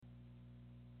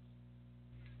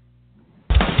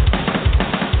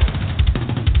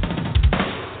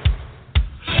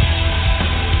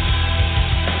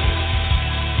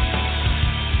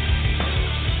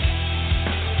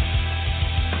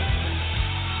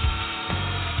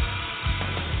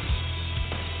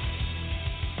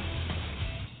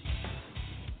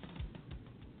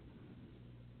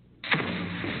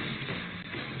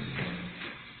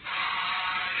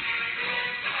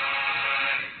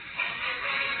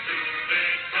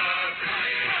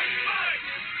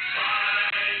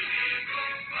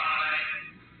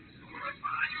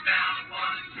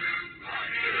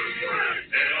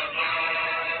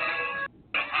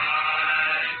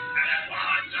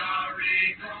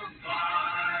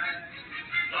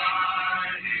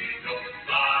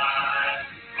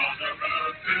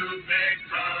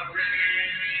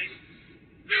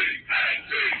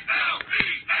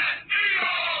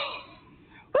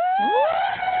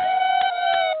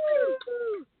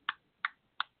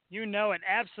You know it.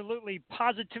 Absolutely,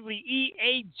 positively.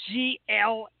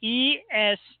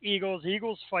 Eagles,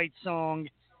 Eagles fight song.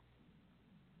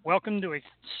 Welcome to a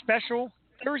special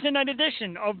Thursday night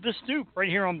edition of The Stoop right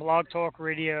here on Blog Talk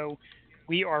Radio.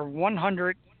 We are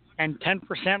 110%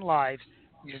 live,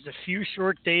 just a few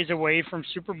short days away from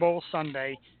Super Bowl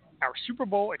Sunday, our Super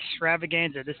Bowl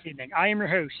extravaganza this evening. I am your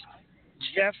host,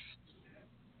 Jeff,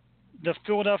 the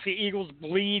Philadelphia Eagles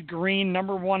bleed green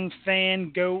 #1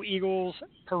 fan. Go Eagles,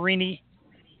 Perini.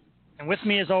 And with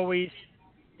me, as always,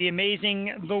 the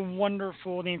amazing, the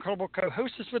wonderful, the incredible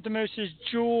co-hostess with the most is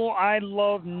Jewel. I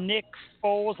love Nick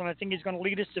Foles, and I think he's going to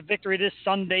lead us to victory this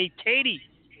Sunday. Katie.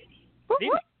 Good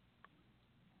evening.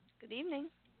 Good evening.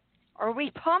 Are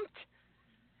we pumped?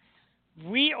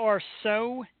 We are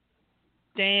so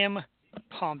damn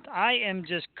pumped. I am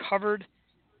just covered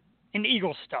in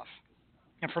Eagle stuff.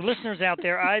 And for listeners out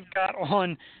there, I've got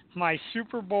on my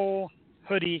Super Bowl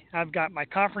hoodie. I've got my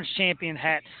conference champion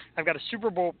hat. I've got a Super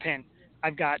Bowl pin.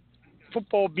 I've got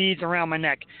football beads around my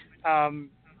neck.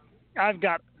 I've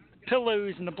got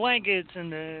pillows and the blankets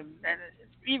and the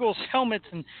Eagles helmets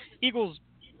and Eagles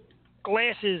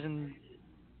glasses and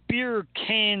beer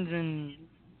cans, and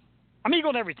I'm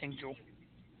Eagled everything, Jewel.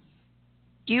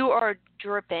 You are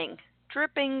dripping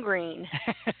green.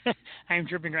 I am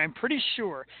dripping green. I'm pretty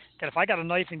sure that if I got a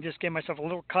knife and just gave myself a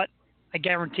little cut, I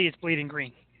guarantee it's bleeding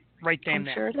green. Right damn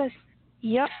there. I'm sure it is.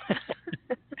 Yep.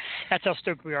 That's how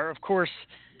stoked we are. Of course,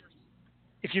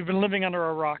 if you've been living under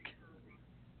a rock,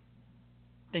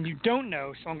 then you don't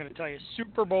know, so I'm going to tell you,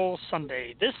 Super Bowl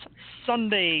Sunday. This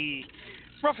Sunday,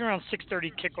 roughly around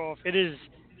 6:30 kickoff, it is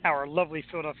our lovely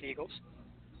Philadelphia Eagles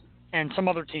and some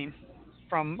other team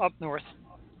from up north,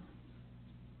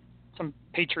 some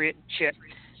Patriot shit,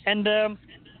 and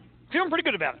feeling pretty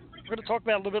good about it. We're going to talk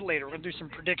about it a little bit later. We're going to do some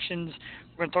predictions.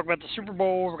 We're going to talk about the Super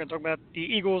Bowl. We're going to talk about the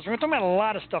Eagles. We're going to talk about a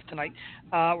lot of stuff tonight.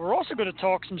 We're also going to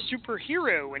talk some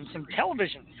superhero and some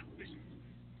television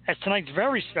as tonight's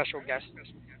very special guest.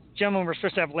 Gentleman we were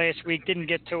supposed to have last week, didn't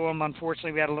get to him.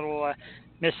 Unfortunately, we had a little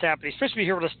mishap. But he's supposed to be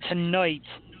here with us tonight.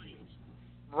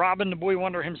 Robin, the Boy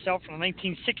Wonder himself from the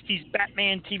 1960s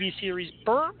Batman TV series.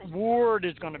 Burt Ward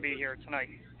is going to be here tonight.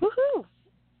 Woohoo!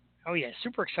 Oh, yeah,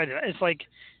 super excited. It's like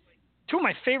two of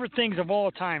my favorite things of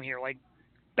all time here, like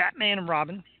Batman and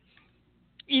Robin,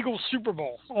 Eagles Super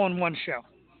Bowl on one show.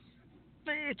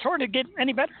 It's hard to get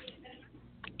any better.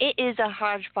 It is a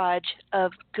hodgepodge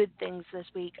of good things this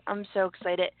week. I'm so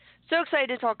excited. So excited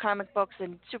to talk comic books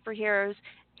and superheroes,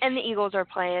 and the Eagles are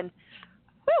playing.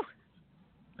 Woo!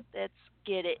 Let's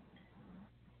get it.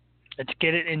 Let's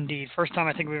get it indeed. First time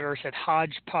I think we've ever said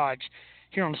hodgepodge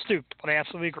here on the Stoop, but I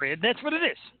absolutely agree. That's what it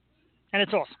is, and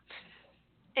it's awesome.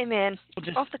 Hey, man,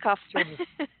 off the cuff.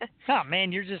 Oh,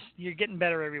 man, you're getting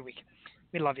better every week.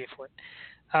 We love you for it.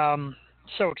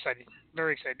 So excited.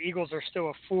 Very excited. Eagles are still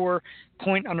a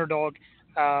 4-point underdog.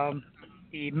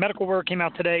 The medical word came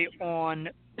out today on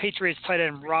Patriots tight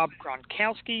end Rob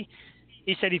Gronkowski.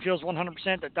 He said he feels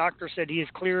 100%. The doctor said he is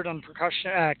cleared on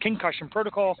concussion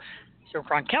protocol. So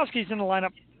Gronkowski's in the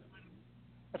lineup.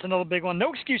 That's another big one.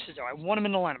 No excuses, though. I want him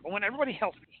in the lineup. I want everybody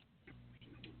healthy.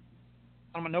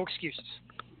 I want no excuses.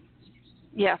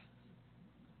 Yeah.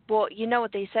 Well, you know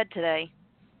what they said today?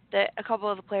 That a couple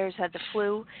of the players had the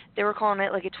flu. They were calling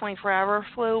it like a 24-hour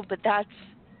flu, but that's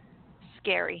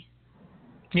scary.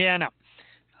 Yeah, I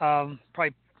know.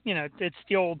 Probably, it's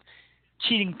the old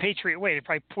cheating Patriot way. They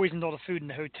probably poisoned all the food in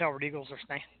the hotel where the Eagles are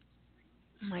staying.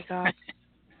 Oh, my God.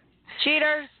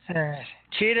 Cheaters.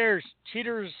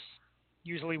 Cheaters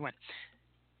usually win.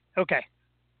 Okay.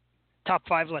 Top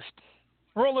 5 list.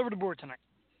 We're all over the board tonight.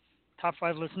 Top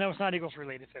 5 list. No, it's not Eagles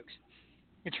related, folks.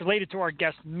 It's related to our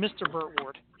guest, Mr. Burt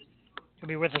Ward. He'll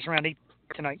be with us around 8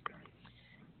 tonight.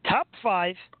 Top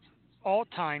 5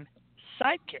 all-time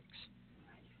sidekicks.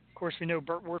 Of course, we know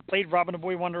Burt Ward played Robin the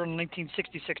Boy Wonder in the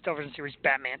 1966 television series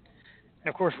Batman. And,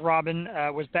 of course, Robin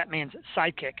was Batman's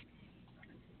sidekick.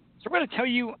 So we're going to tell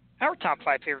you our top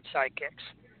 5 favorite sidekicks.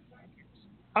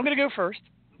 I'm going to go first.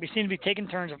 We seem to be taking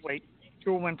turns of late.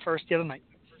 Jewel went first the other night.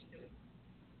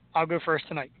 I'll go first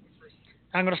tonight.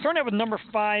 I'm going to start out with number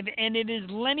 5, and it is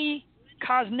Lenny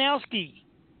Kozlowski.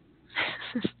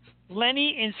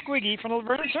 Lenny and Squiggy from the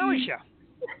Laverne and Shirley Show.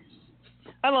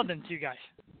 I love them two guys.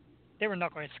 They were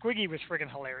knuckleheads. Squiggy was friggin'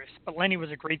 hilarious, but Lenny was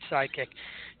a great sidekick.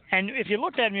 And if you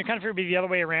looked at him, you kind of figured it'd be the other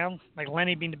way around, like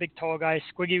Lenny being the big tall guy,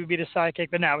 Squiggy would be the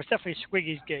sidekick. But no, it was definitely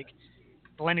Squiggy's gig.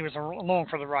 Lenny was along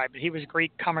for the ride, but he was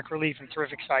great comic relief and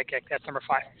terrific sidekick. That's number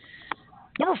 5.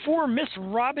 Number 4, Miss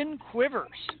Robin Quivers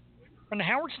from the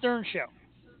Howard Stern Show.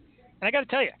 And I got to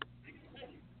tell you,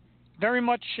 very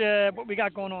much what we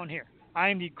got going on here. I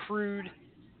am the crude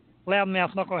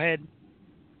loudmouth, knucklehead,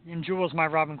 and Jewel's my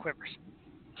Robin Quivers.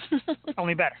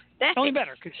 Only better. Only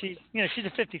better, because she's a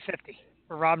 50-50.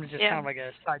 Where Robin's just kind of like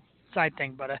a side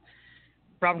thing, but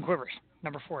Robin Quivers,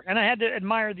 number 4. And I had to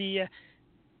admire the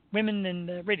women in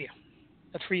the radio.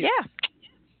 That's for you. Yeah.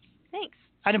 Thanks.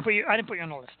 I didn't put you on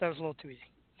the list. That was a little too easy.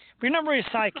 But your number is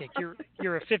sidekick.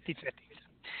 You're a 50-50.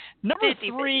 Number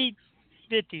 3,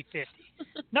 50-50.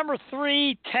 Number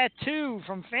 3, Tattoo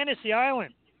from Fantasy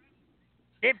Island.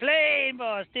 They plane,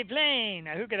 boss. They plane.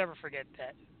 Now, who could ever forget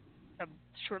that? A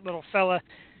short little fella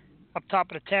up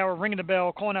top of the tower, ringing the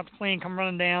bell, calling out the plane, come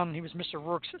running down. He was Mr.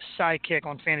 Rourke's sidekick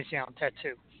on Fantasy Island,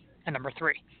 Tattoo. And number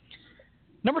 3.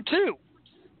 Number 2,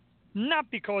 not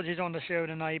because he's on the show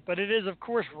tonight, but it is, of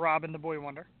course, Robin the Boy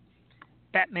Wonder,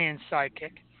 Batman's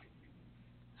sidekick.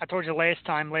 I told you last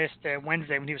Wednesday, when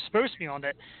he was supposed to be on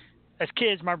that, as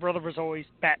kids, my brother was always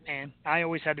Batman. I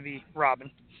always had to be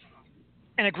Robin.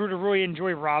 And I grew to really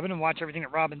enjoy Robin and watch everything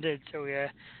that Robin did. So,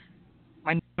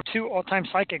 my number 2 all-time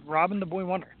sidekick, Robin the Boy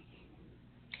Wonder.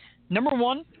 Number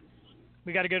 1,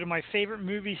 we got to go to my favorite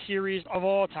movie series of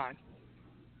all time.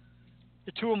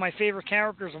 The 2 of my favorite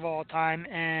characters of all time,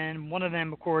 and one of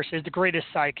them, of course, is the greatest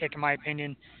sidekick, in my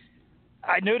opinion.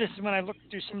 I noticed when I looked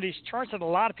through some of these charts that a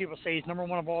lot of people say he's number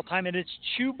 1 of all time, and it's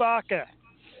Chewbacca.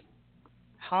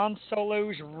 Han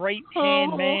Solo's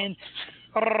right-hand man.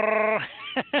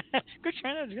 Good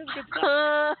try. Good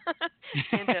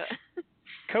stuff.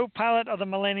 Co-pilot of the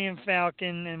Millennium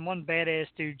Falcon and one badass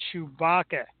dude,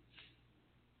 Chewbacca.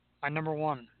 My number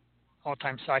 1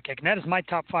 all-time sidekick. And that is my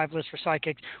top 5 list for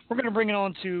sidekicks. We're going to bring it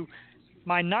on to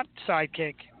my not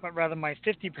sidekick, but rather my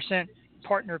 50%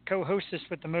 partner co-hostess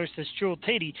with the most is Jewel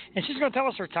Tatey. And she's going to tell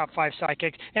us her top 5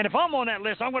 sidekicks. And if I'm on that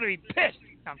list, I'm going to be pissed.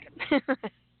 No, I'm kidding.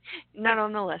 Not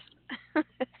on the list. Damn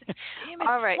it.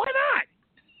 All right. Why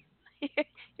not?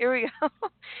 Here we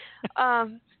go.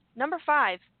 Number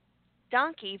 5,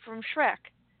 Donkey from Shrek.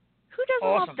 Who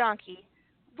doesn't love Donkey?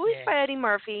 Voiced by Eddie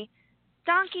Murphy.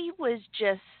 Donkey was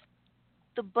just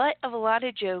the butt of a lot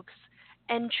of jokes,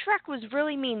 and Shrek was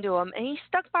really mean to him, and he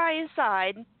stuck by his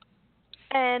side,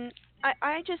 and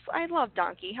I love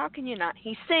Donkey. How can you not?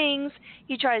 He sings,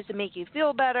 he tries to make you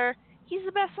feel better. He's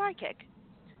the best sidekick.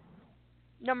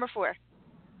 Number 4,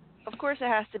 of course it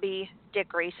has to be Dick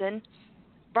Grayson.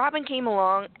 Robin came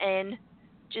along and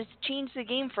just changed the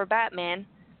game for Batman.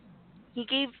 He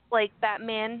gave,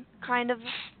 Batman kind of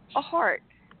a heart,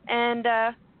 and,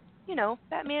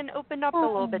 Batman opened up a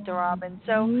little bit to Robin.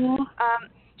 So,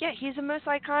 he's the most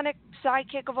iconic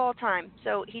sidekick of all time.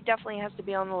 So he definitely has to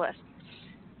be on the list.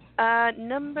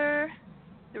 Number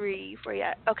 3 for you.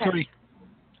 Okay. 3.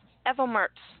 Ethel Mertz.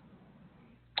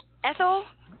 Ethel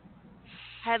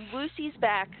had Lucy's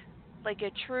back like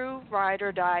a true ride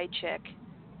or die chick.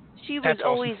 She was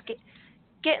always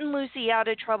getting Lucy out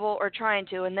of trouble, or trying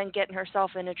to, and then getting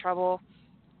herself into trouble.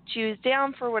 She was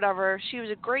down for whatever. She was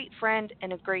a great friend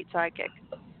and a great sidekick.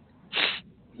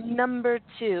 Number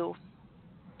 2.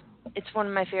 It's one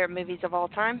of my favorite movies of all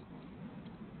time.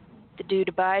 The Dude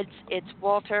Abides. It's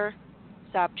Walter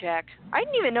Sobchak. I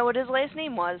didn't even know what his last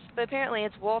name was, but apparently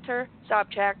it's Walter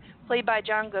Sobchak, played by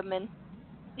John Goodman.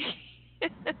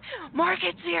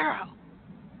 Market Zero.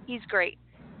 He's great.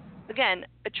 Again,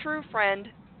 a true friend.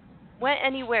 Went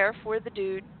anywhere for the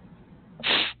dude.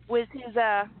 Was his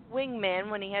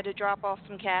wingman when he had to drop off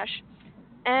some cash.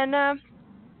 And,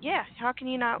 how can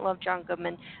you not love John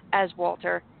Goodman as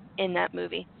Walter in that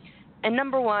movie? And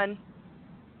number 1,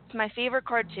 it's my favorite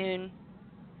cartoon,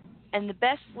 and the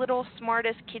best little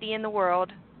smartest kitty in the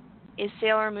world is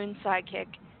Sailor Moon's sidekick,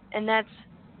 and that's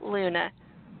Luna.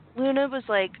 Luna was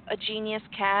like a genius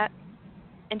cat,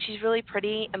 and she's really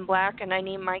pretty and black, and I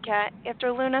named my cat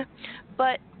after Luna.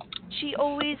 But she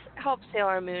always helped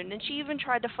Sailor Moon, and she even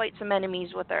tried to fight some enemies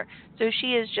with her. So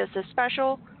she is just a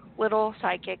special little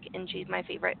sidekick, and she's my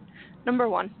favorite. Number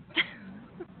 1.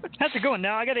 That's a good one.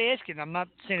 Now, I got to ask you, and I'm not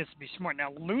saying this to be smart.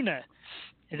 Now, Luna,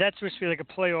 is that supposed to be like a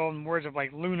play on words of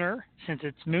like lunar, since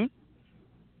it's moon?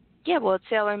 Yeah, well, it's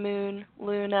Sailor Moon,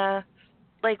 Luna,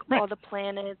 all the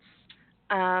planets.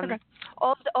 Okay.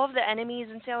 All of the enemies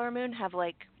in Sailor Moon have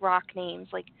like rock names,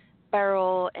 like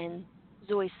Beryl and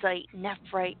Zoisite,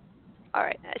 Nephrite. All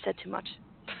right, I said too much.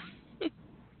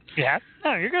 Yeah,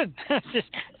 no, you're good.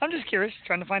 I'm just curious,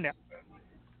 trying to find out.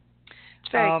 It's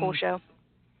a very cool show.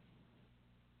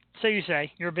 So you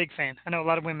say you're a big fan. I know a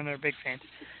lot of women are big fans.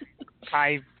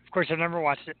 Of course, I've never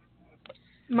watched it.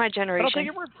 My generation. But I'll take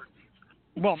your word for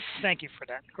it. Well, thank you for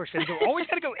that. Of course, always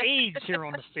got to go age here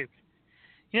on the Stoop.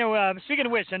 Speaking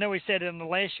of which, I know we said in the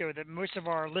last show that most of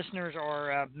our listeners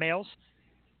are males.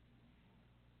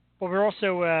 But we're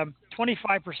also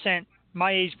 25%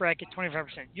 My age bracket, 25%.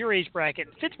 Your age bracket,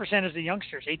 50% is the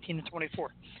youngsters, 18 to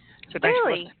 24. So thanks for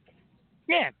Really? listening.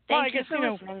 Yeah. Well, I Thank you guess,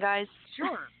 for listening, guys.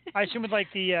 Sure. I assume it's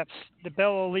like the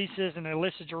Bella Elises and the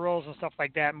Alyssa Girols and stuff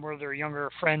like that, and where their younger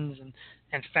friends and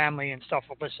family and stuff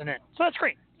will listen in. So that's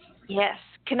great. Yes.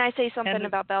 Can I say something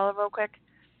about Bella real quick?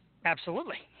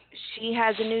 Absolutely. She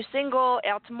has a new single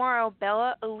out tomorrow,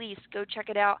 Bella Elise. Go check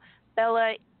it out.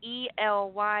 Bella,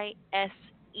 Elyssee.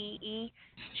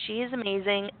 She is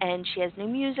amazing, and she has new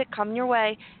music coming your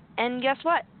way. And guess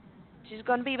what? She's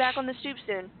going to be back on the Stoop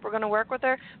soon. We're going to work with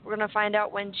her. We're going to find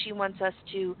out when she wants us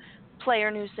to play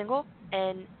her new single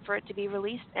and for it to be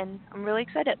released, and I'm really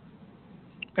excited.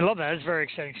 I love that. It's very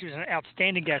exciting. She was an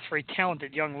outstanding guest, very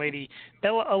talented young lady,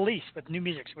 Bella Elise, with new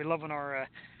music. So we love when our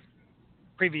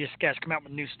previous guests come out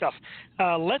with new stuff.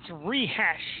 Let's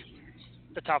rehash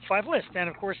the top 5 list. And,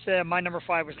 of course, my number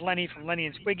 5 was Lenny from Lenny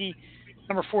and Squiggy.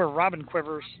 Number 4, Robin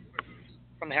Quivers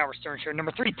from the Howard Stern Show.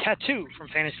 Number 3, Tattoo from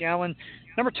Fantasy Island.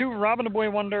 Number 2, Robin the Boy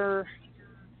Wonder.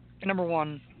 And number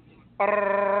 1,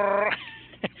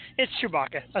 it's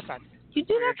Chewbacca. That's not. You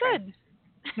do that good.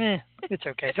 It's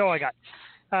okay. It's all I got.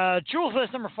 Jules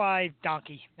list number 5,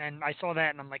 Donkey. And I saw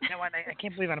that, and I'm like, you know what? I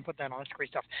can't believe I didn't put that on. That's great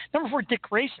stuff. Number 4, Dick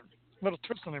Grayson. Little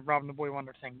twist on the Robin the Boy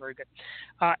Wonder thing. Very good.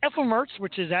 Ethel Mertz,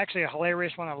 which is actually a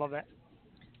hilarious one. I love that.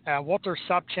 Walter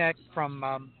Sobchak from,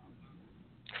 what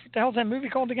the hell's that movie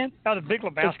called again? Oh, The Big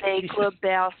Lebowski. The Big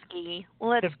Lebowski.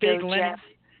 Let's go, Jeff.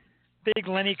 Big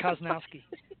Lenny Kozlowski.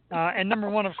 And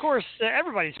number 1, of course,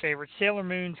 everybody's favorite, Sailor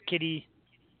Moon's Kitty,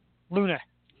 Luna.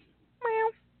 Meow.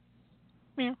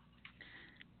 Meow.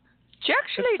 She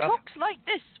actually talks like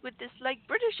this, with this, like,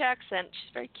 British accent.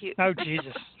 She's very cute. Oh,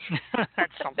 Jesus.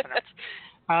 That's something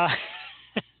else.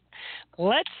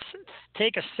 Let's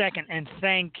take a second and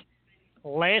thank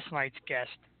last night's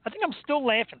guest. I think I'm still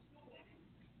laughing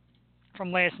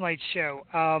from last night's show.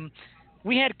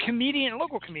 We had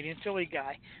local comedian, Philly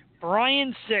guy,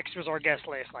 Brian Six was our guest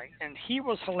last night, and he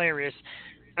was hilarious.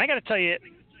 And I got to tell you,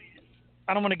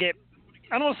 I don't want to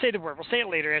say the word. We'll say it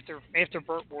later after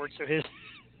Burt Ward, so his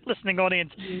listening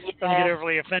audience doesn't get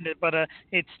overly offended. But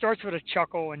it starts with a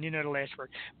chuckle, and you know the last word.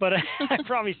 But I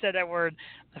probably said that word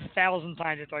 1,000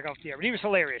 times after I got off the air. But he was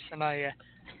hilarious, and I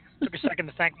took a second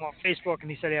to thank him on Facebook,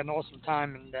 and he said he had an awesome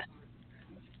time, and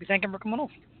we thank him for coming on.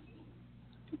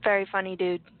 Very funny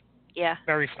dude. Yeah.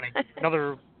 Very funny.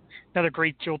 Another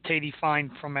great Jill Tatey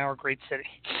find from our great city.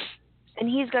 And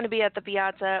he's going to be at the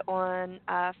Piazza on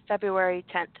February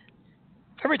 10th.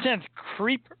 February 10th,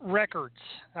 Creep Records.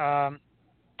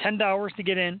 $10 to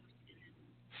get in.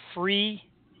 Free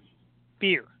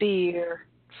beer.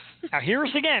 Now, hear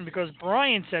us again, because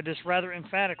Brian said this rather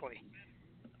emphatically.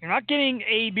 You're not getting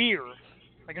a beer.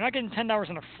 Like, you're not getting $10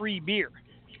 on a free beer.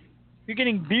 You're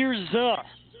getting beers,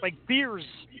 like beers,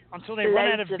 until they run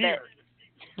out of beer.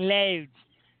 Loads.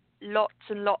 Lots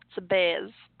and lots of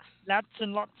beers. Lots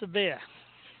and lots of beer.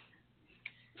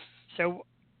 So,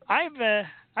 I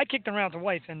kicked around with the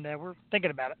wife, and we're thinking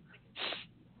about it.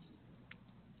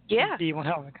 Yeah. Be one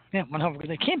hell of a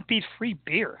they can't beat free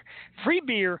beer. Free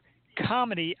beer,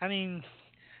 comedy. I mean,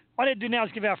 all they do now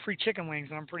is give out free chicken wings,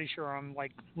 and I'm pretty sure I'm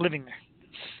like living there.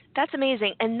 That's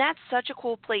amazing, and that's such a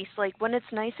cool place. Like when it's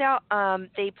nice out,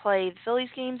 they play the Phillies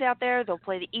games out there. They'll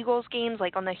play the Eagles games,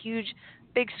 like on the huge,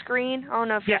 big screen. I don't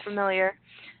know if you're familiar.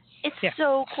 It's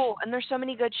so cool, and there's so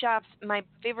many good shops. My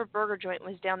favorite burger joint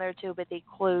was down there too, but they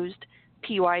closed.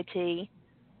 PYT.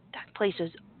 That place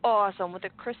is awesome with the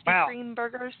Krispy Kreme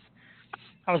burgers.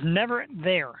 I was never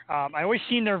there. I always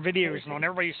seen their videos, and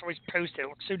everybody used to always post it. It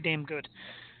looks so damn good.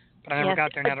 But I never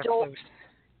got there. Now they're closed.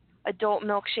 Adult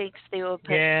milkshakes, they will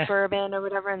put bourbon or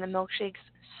whatever in the milkshakes.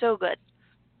 So good.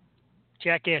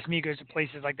 Jackass me goes to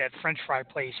places like that French fry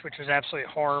place, which was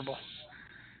absolutely horrible.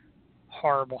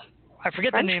 Horrible. I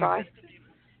forget the name. French fry?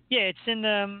 Yeah, it's in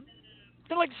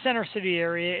like the center city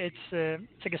area. It's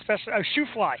like a special Shoe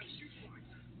Fly.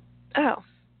 Oh.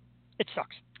 It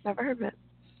sucks. Never heard of it.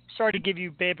 Sorry to give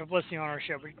you bad publicity on our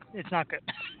show, but it's not good.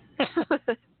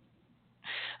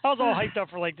 I was all hyped up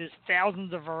for like this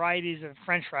thousands of varieties of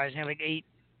French fries, and I had like 8.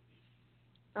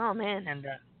 Oh man. And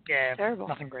terrible.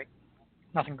 Nothing great.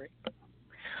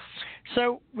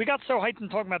 So we got so hyped in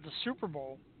talking about the Super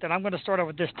Bowl that I'm going to start out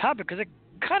with this topic because it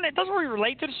doesn't really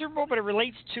relate to the Super Bowl, but it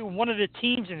relates to one of the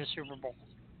teams in the Super Bowl.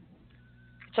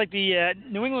 It's like the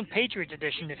New England Patriots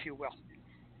edition, if you will.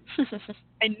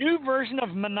 A new version of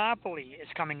Monopoly is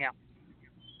coming out.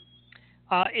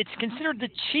 It's considered the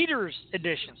Cheaters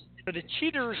edition. So the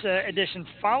Cheaters edition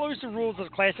follows the rules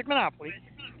of classic Monopoly,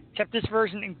 except this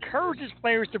version encourages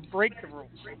players to break the rules.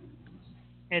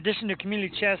 In addition to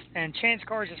community chess and chance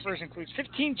cards, this version includes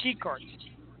 15 cheat cards.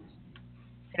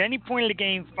 At any point of the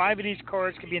game, 5 of these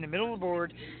cards can be in the middle of the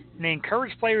board, and they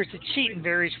encourage players to cheat in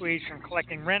various ways, from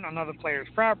collecting rent on other players'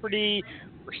 property,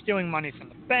 or stealing money from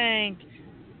the bank,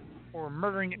 or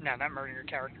murdering. No, not murdering your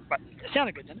character, but it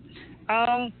sounded good, didn't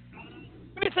it?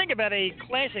 What do you think about a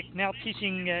classic now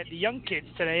teaching the young kids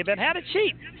today about how to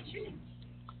cheat?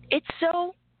 It's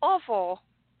so awful.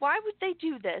 Why would they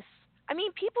do this? I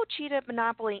mean, people cheat at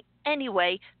Monopoly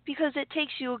anyway because it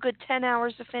takes you a good 10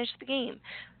 hours to finish the game.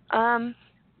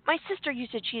 My sister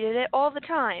used to cheat at it all the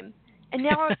time. And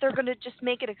now they're going to just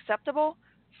make it acceptable?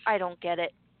 I don't get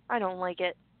it. I don't like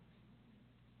it.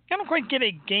 I don't quite get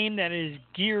a game that is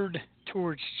geared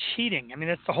towards cheating. I mean,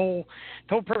 that's the whole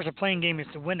purpose of playing game is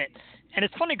to win it. And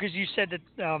it's funny because you said that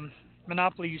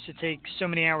Monopoly used to take so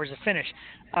many hours to finish.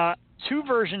 2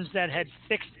 versions that had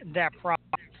fixed that problem.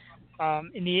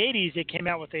 In the 80s, they came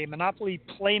out with a Monopoly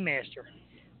Playmaster.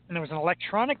 And there was an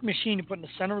electronic machine you put in the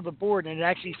center of the board, and it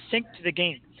actually synced to the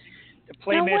game. The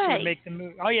Playmaster would make the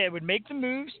move. Oh, yeah, it would make the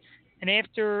moves. And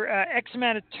after X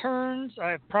amount of turns,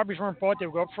 properties weren't bought, they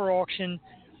would go up for auction.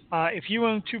 If you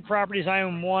own 2 properties, I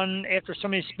own 1. After so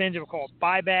many spins, it would call it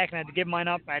buyback, and I had to give mine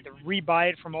up. I had to rebuy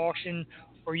it from auction,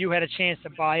 or you had a chance to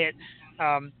buy it.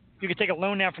 You could take a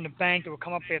loan out from the bank that would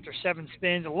come up after 7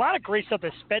 spins. A lot of great stuff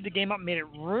that sped the game up, made it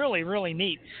really, really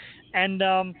neat. And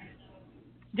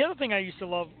the other thing I used to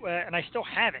love, and I still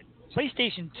have it,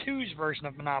 PlayStation 2's version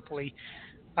of Monopoly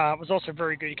was also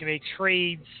very good. You can make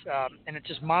trades, and it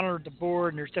just monitored the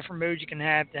board, and there's different modes you can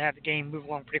have to have the game move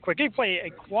along pretty quick. You can play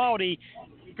a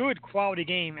good quality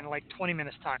game in like 20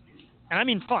 minutes time. And I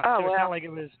mean fun. Oh, So it's wow. not like it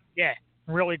was,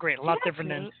 really great. A lot different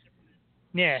than,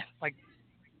 like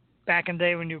back in the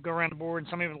day when you would go around the board and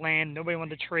somebody would land, nobody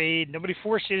wanted to trade, nobody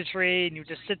forced you to trade, and you would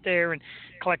just sit there and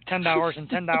collect $10 and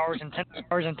 $10 and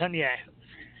 $10 and $10. Yeah.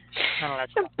 None of that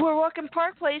stuff. We're walking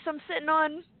Park Place. I'm sitting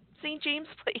on St. James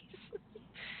Place.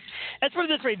 Let's put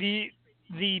it this way.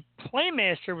 The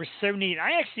Playmaster was so neat.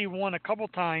 I actually won a couple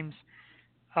times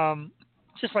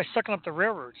just by sucking up the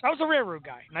railroads. I was a railroad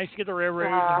guy. And I used to get the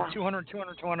railroads, and 200,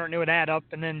 200, 200, and it would add up.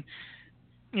 And then,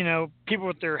 people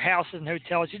with their houses and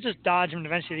hotels, you just dodge them, and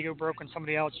eventually they go broke on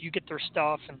somebody else. You get their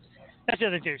stuff, and that's the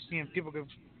other thing. People go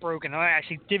broke, and I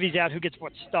actually divvies out who gets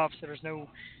what stuff, so there's no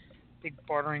big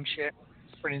bartering shit.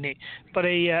 It's pretty neat. But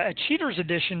a cheater's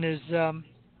edition is, I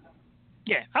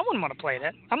wouldn't want to play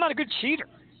that. I'm not a good cheater.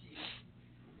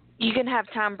 You can have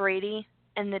Tom Brady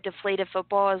and the deflated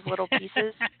football as little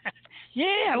pieces.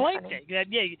 I like that.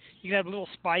 You can have a little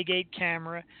Spygate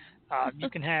camera. You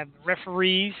can have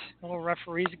referees. A little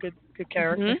referee's a good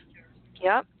character.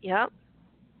 Mm-hmm. Yep.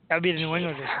 That would be the New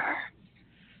England edition.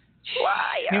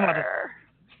 Liar.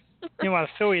 Meanwhile, the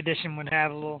Philly edition would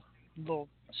have a little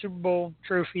Super Bowl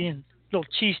trophy and a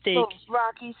little cheesesteak. Little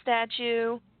Rocky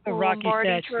statue. A Rocky Lombardi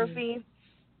statue. trophy.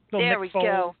 There we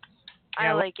go.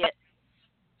 I like it.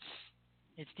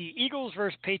 It's the Eagles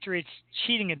versus Patriots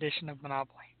cheating edition of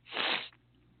Monopoly.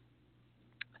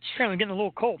 It's apparently getting a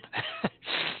little cold.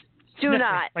 Do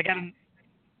not.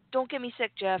 Don't get me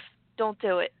sick, Jeff. Don't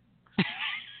do it.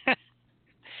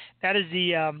 That is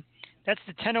that's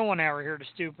the 10:01 hour here to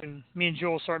Stoop, and me and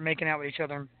Joel start making out with each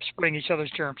other and spreading each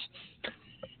other's germs.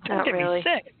 Don't get me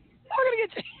sick.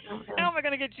 How am I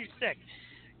going to get you sick?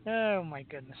 Oh, my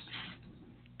goodness.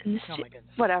 Oh, my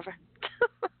goodness. Whatever.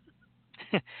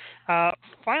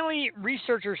 Finally,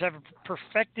 researchers have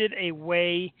perfected a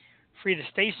way for you to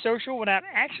stay social without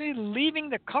actually leaving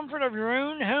the comfort of your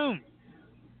own home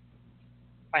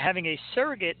by having a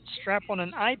surrogate strap on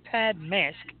an iPad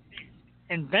mask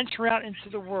and venture out into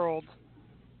the world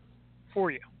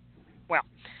for you. Well,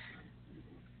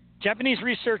 Japanese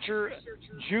researcher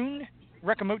Jun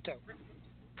Rekamoto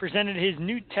presented his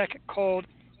new tech called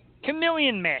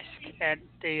Chameleon Mask at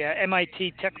the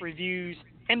MIT Tech Review's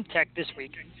MTech this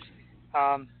week.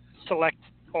 Select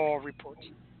all reports.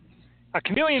 A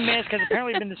chameleon mask has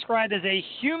apparently been described as a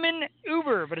human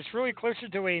Uber, but it's really closer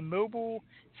to a mobile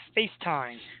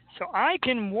FaceTime. So I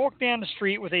can walk down the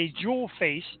street with a jewel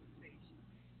face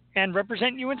and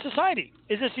represent you in society.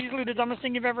 Is this easily the dumbest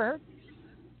thing you've ever heard?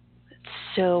 It's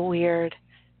so weird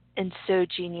and so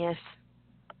genius.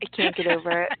 I can't get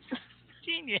over it.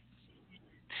 Genius.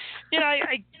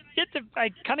 I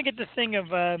kind of get the thing of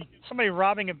somebody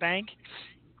robbing a bank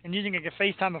and using like a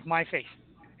FaceTime of my face.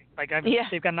 They've got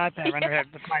an iPad around their head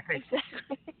with my face.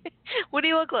 Exactly. What do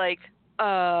you look like? You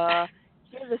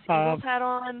have this Eagles hat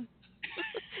on.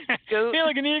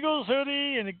 Like an Eagles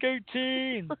hoodie and a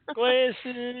goatee and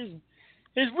glasses.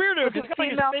 It's weirdo because it's got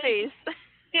female face.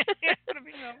 It's got a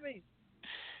female face.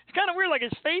 It's kind of weird. Like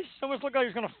his face almost looked like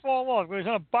he's going to fall off. He was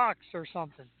in a box or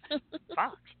something.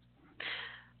 Box.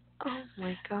 Oh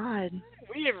my God.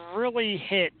 We have really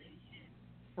hit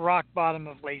rock bottom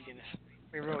of laziness.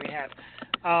 We really have.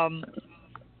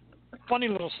 Funny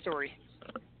little story.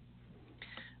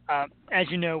 As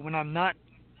you know, when I'm not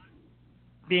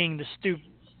being the Stoop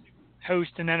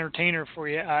host and entertainer for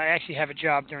you, I actually have a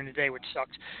job during the day, which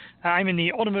sucks. I'm in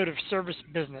the automotive service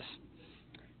business.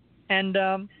 And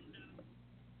a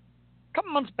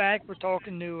couple months back, we're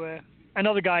talking to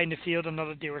another guy in the field,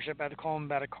 another dealership. I had to call him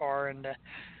about a car, and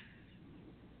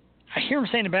I hear him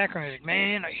say in the background, he's like,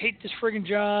 man, I hate this friggin'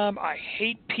 job. I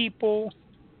hate people.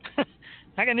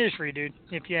 I got news for you, dude.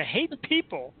 If you hate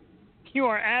people, you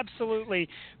are absolutely,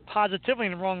 positively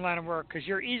in the wrong line of work because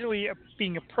you're easily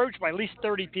being approached by at least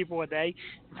 30 people a day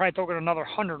and probably talking to another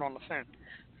 100 on the phone.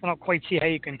 I don't quite see how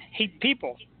you can hate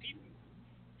people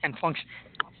and function.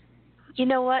 You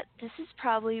know what? This is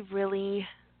probably really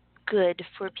good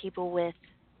for people with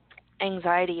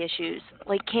anxiety issues.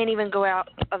 Like, can't even go out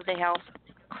of the house,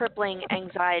 crippling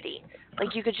anxiety.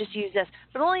 Like, you could just use this,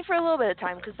 but only for a little bit of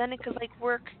time, because then it could, like,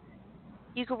 work.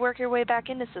 You could work your way back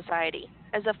into society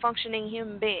as a functioning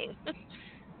human being.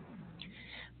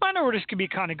 I know where this could be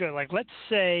kind of good. Like, let's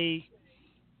say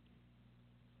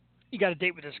you got a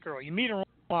date with this girl. You meet her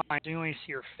online, and you only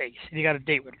see her face, and you got a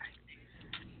date with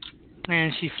her.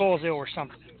 And she falls ill or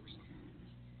something.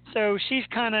 So she's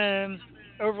kind of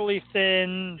overly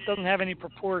thin, doesn't have any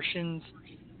proportions,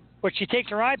 but she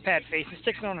takes her iPad face and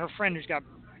sticks it on her friend who's got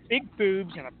big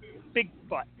boobs and a big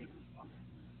butt.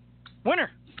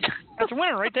 Winner. That's a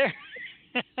winner right there.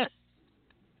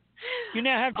 You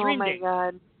now have dream dates. Oh my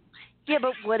God. Yeah,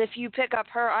 but what if you pick up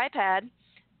her iPad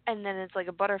and then it's like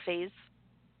a butterface?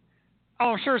 Oh,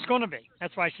 I'm sure it's going to be.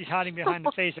 That's why she's hiding behind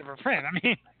the face of her friend. I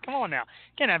mean, come on now.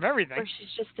 Can't have everything. Or she's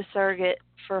just a surrogate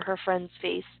for her friend's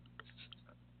face.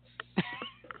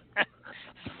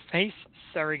 Face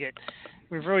surrogate.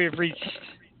 We've really reached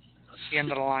the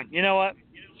end of the line. You know what?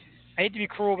 I hate to be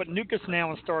cruel, but nuke us now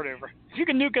and start over. If you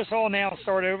can nuke us all now and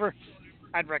start over,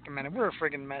 I'd recommend it. We're a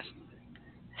friggin' mess.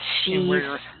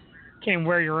 Can't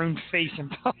wear your own face in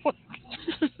public.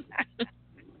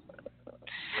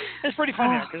 It's pretty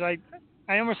funny because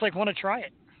I almost like want to try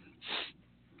it.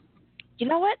 You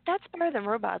know what? That's better than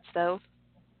robots, though.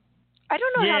 I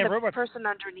don't know how the person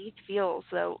underneath feels,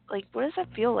 though. Like, what does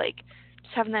that feel like?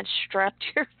 Just having that strapped to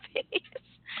your face.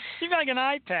 You got like an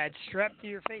iPad strapped to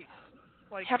your face.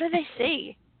 Like, how do they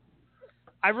see?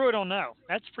 I really don't know.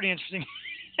 That's pretty interesting.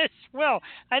 Well,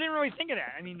 I didn't really think of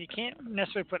that. I mean, you can't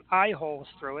necessarily put eye holes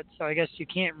through it, so I guess you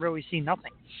can't really see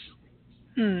nothing.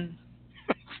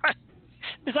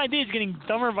 This idea is getting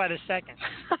dumber by the second.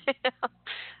 I know.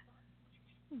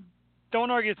 Don't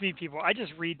argue with me, people. I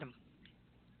just read them.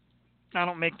 I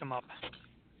don't make them up.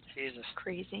 Jesus.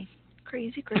 Crazy.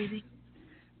 Crazy.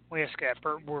 We ask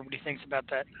Burt Ward what he thinks about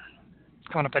that. It's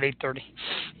coming up at 8:30.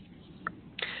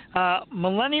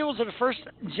 Millennials are the first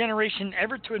generation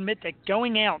ever to admit that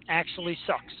going out actually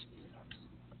sucks.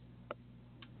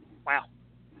 Wow.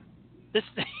 This,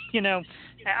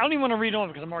 I don't even want to read on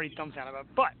because I'm already dumbfounded about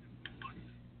it. But,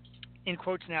 in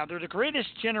quotes now, they're the greatest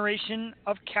generation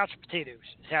of couch potatoes,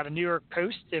 is how the New York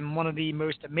Post, in one of the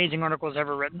most amazing articles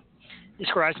ever written,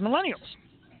 describes millennials.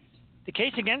 The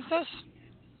case against us?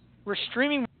 We're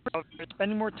streaming more,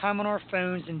 spending more time on our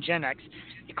phones than Gen X,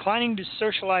 declining to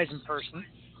socialize in person,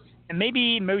 and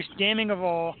maybe most damning of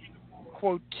all,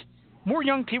 quote, more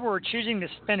young people are choosing to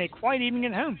spend a quiet evening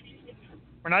at home.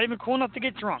 We're not even cool enough to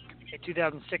get drunk. A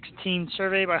 2016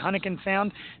 survey by Hunnigan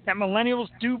found that millennials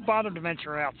do bother to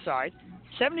venture outside.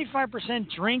 75%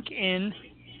 drink in,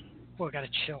 I gotta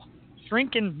chill,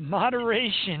 drink in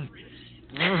moderation.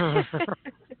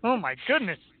 Oh my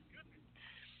goodness.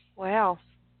 Wow.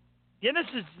 Yeah, this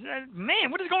is, man,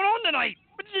 what is going on tonight?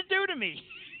 What did you do to me?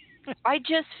 I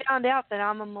just found out that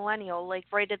I'm a millennial, like,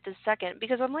 right at this second,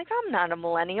 because I'm like, I'm not a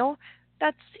millennial.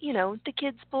 That's, the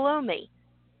kids below me.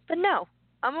 But no,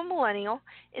 I'm a millennial.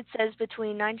 It says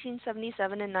between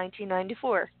 1977 and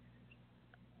 1994.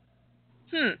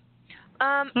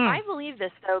 I believe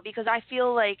this, though, because I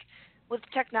feel like with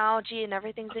technology and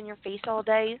everything's in your face all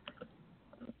day,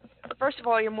 first of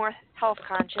all, you're more health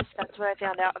conscious. That's what I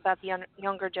found out about the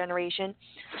younger generation.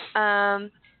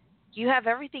 You have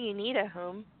everything you need at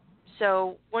home.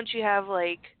 So once you have,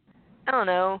 like, I don't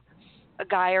know, a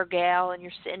guy or gal and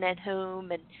you're sitting at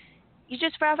home and you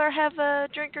just rather have a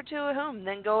drink or two at home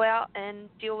than go out and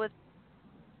deal with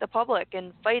the public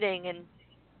and fighting and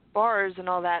bars and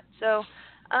all that. So,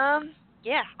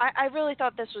 yeah, I really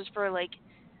thought this was for, like,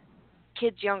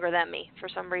 kids younger than me for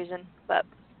some reason. But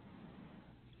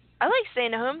I like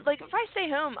staying at home. Like, if I stay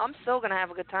home, I'm still going to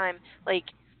have a good time. Like,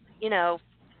 I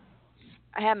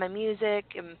have my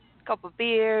music and a couple of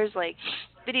beers, like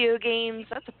video games.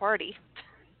 That's a party.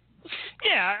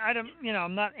 Yeah, I don't.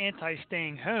 I'm not anti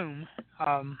staying home.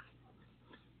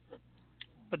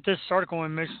 But this article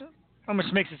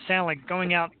almost makes it sound like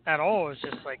going out at all is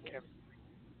just like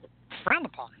frowned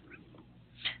upon.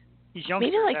 These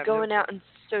youngsters Maybe like have going out and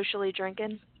socially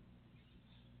drinking.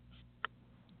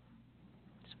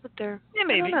 That's what they're. Yeah,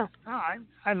 maybe. I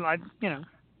don't know.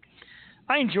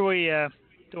 I enjoy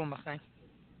doing my thing.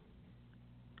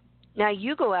 Now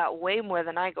you go out way more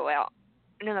than I go out.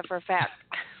 I know that for a fact.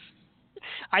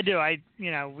 I do.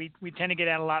 We tend to get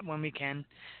out a lot when we can.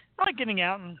 I like getting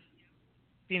out and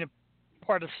being a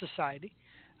part of society.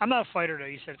 I'm not a fighter, though.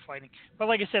 You said fighting. But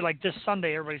like I said, like this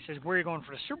Sunday, everybody says, where are you going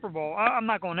for the Super Bowl? I'm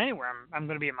not going anywhere. I'm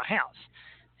going to be at my house.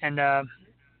 And I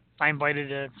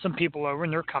invited some people over,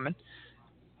 and they're coming.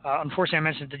 Unfortunately, I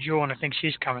mentioned to Jewel, and I think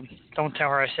she's coming. Don't tell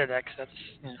her I said that, because that's,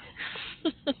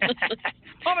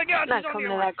 oh, my God. Not coming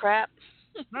to that crap.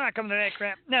 Not coming to that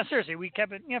crap. No, seriously, we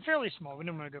kept it fairly small. We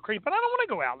didn't want to go crazy. But I don't want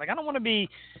to go out. Like, I don't want to be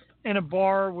in a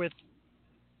bar with,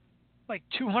 like,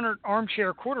 200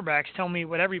 armchair quarterbacks telling me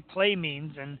what every play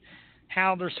means and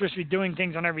how they're supposed to be doing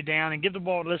things on every down and give the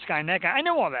ball to this guy and that guy. I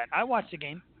know all that. I watch the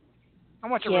game. I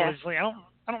watch it religiously. I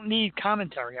don't need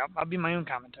commentary. I'll be my own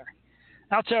commentary.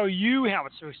 I'll tell you how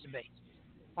it's supposed to be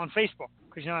on Facebook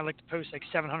because, I like to post like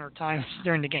 700 times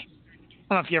during the game.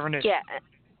 I don't know if you ever knew. Yeah,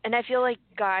 and I feel like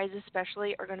guys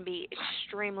especially are going to be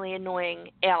extremely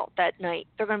annoying out that night.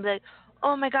 They're going to be like,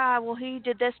 oh, my God, well, he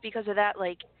did this because of that.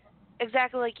 Like,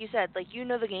 exactly like you said. Like, you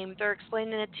know the game. They're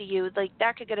explaining it to you. Like,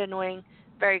 that could get annoying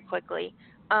very quickly.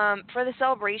 For the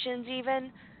celebrations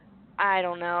even, I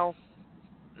don't know.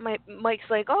 Mike's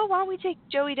like, oh, why don't we take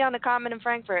Joey down to Common in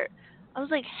Frankfurt? I was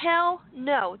like, hell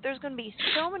no. There's going to be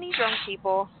so many drunk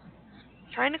people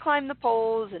trying to climb the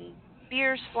poles and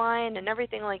beers flying and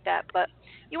everything like that. But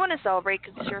you want to celebrate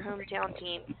because it's your hometown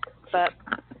team. But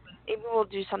maybe we'll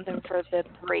do something for the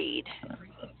parade.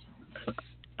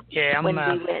 Yeah, I'm when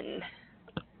we win.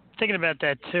 Thinking about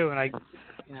that too, and I,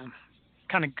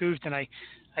 kind of goofed, and I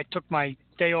took my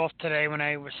day off today when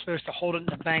I was supposed to hold it in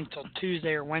the bank till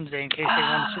Tuesday or Wednesday in case they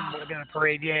won the Super Bowl again a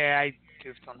parade. Yeah, I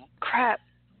goofed on that. Crap.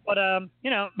 But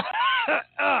you don't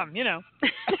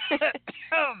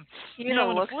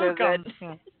when look the flu so comes,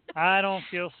 good. I don't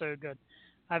feel so good.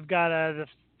 I've got the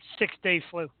 6-day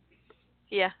flu.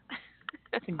 Yeah.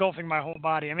 It's engulfing my whole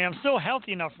body. I mean, I'm still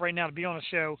healthy enough right now to be on a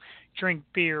show, drink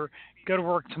beer, go to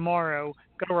work tomorrow,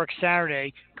 go to work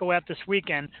Saturday, go out this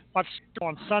weekend, watch the show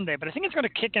on Sunday. But I think it's going to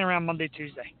kick in around Monday,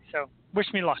 Tuesday. So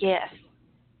wish me luck. Yeah.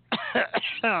 6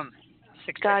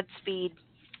 days. Godspeed.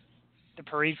 The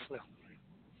parade flu.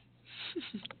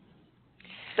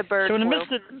 The bird flu. So in the flu.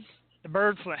 midst of the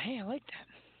bird flu, hey, I like that.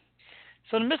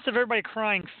 So in the midst of everybody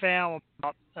crying foul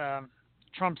about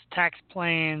Trump's tax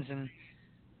plans and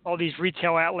all these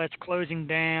retail outlets closing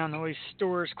down, all these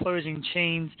stores closing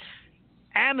chains,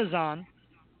 Amazon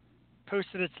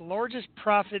posted its largest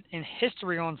profit in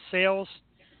history on sales,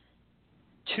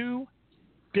 $2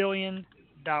 billion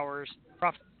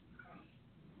profit.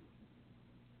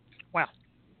 Wow.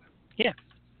 Yeah.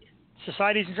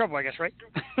 Society's in trouble, I guess, right?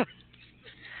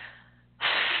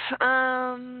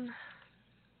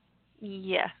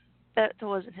 Yeah. That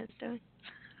wasn't his doing.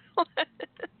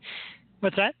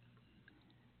 What's that?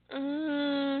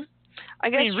 I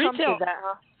guess Trump retail, did that,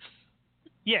 huh?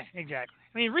 Yeah, exactly.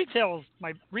 I mean, retail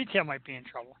might be in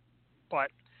trouble, but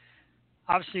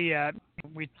obviously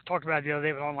we talked about it the other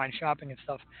day with online shopping and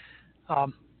stuff.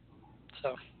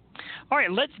 So, all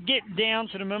right, let's get down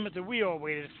to the moment that we all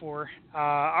waited for.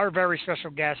 Our very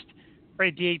special guest,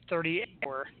 right at the 8:30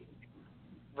 hour,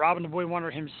 Robin the Boy Wonder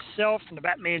himself from the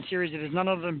Batman series. It is none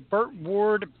other than Burt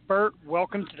Ward. Burt,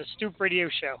 welcome to the Stoop Radio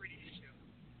Show.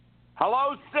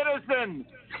 Hello, citizens.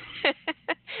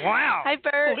 Wow. Hi,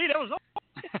 Burt. Holy, that was all.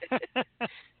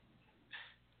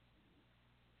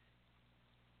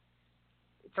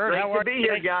 Burt, Great how are to be you?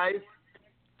 here, guys.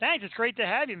 Thanks. It's great to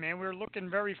have you, man. We're looking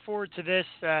very forward to this.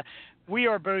 We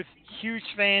are both huge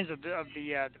fans of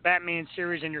the Batman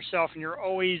series and yourself, and you're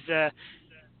always a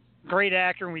great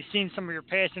actor, and we've seen some of your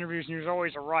past interviews, and you're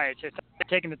always a riot. So thanks for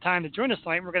taking the time to join us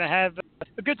tonight. We're going to have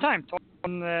a good time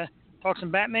talk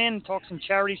some Batman, talk some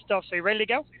charity stuff. So you ready to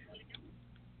go?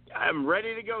 I'm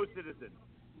ready to go, citizen.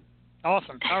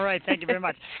 Awesome. All right. Thank you very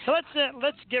much. So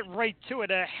let's get right to it.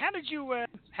 How did you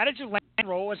land the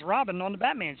role as Robin on the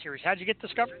Batman series? How did you get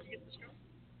discovered?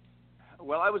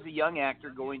 Well, I was a young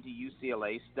actor going to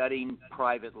UCLA, studying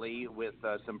privately with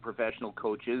some professional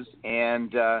coaches,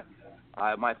 and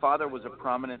my father was a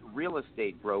prominent real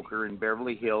estate broker in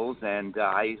Beverly Hills, and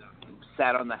I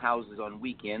sat on the houses on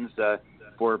weekends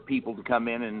for people to come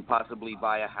in and possibly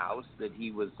buy a house that he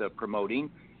was promoting.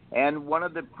 And one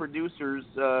of the producers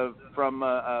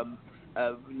from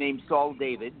named Saul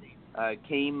David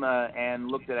came and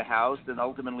looked at a house and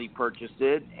ultimately purchased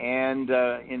it. And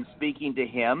in speaking to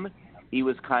him, he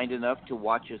was kind enough to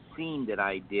watch a scene that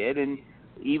I did, and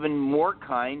even more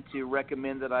kind to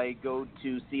recommend that I go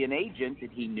to see an agent that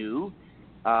he knew,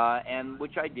 and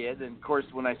which I did. And, of course,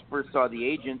 when I first saw the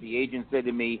agent said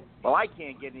to me, well, I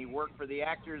can't get any work for the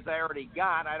actors I already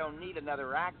got. I don't need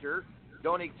another actor.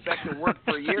 Don't expect to work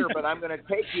for a year, but I'm going to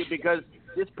take you because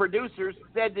this producer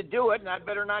said to do it, and I'd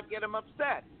better not get him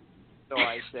upset. So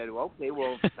I said, well, okay,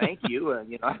 well, thank you.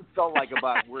 I felt like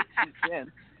about worth 2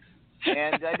 cents.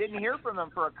 And I didn't hear from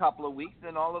them for a couple of weeks.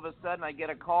 Then all of a sudden I get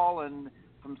a call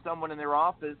from someone in their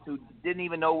office who didn't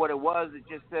even know what it was. It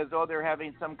just says, oh, they're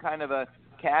having some kind of a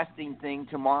casting thing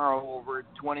tomorrow over at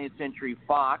 20th Century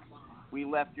Fox. We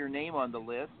left your name on the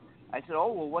list. I said,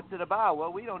 oh, well, what's it about?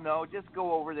 Well, we don't know. Just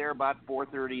go over there about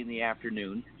 4:30 in the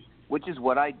afternoon, which is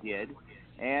what I did.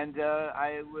 And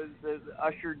I was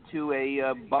ushered to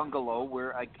a bungalow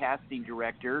where a casting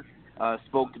director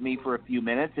spoke to me for a few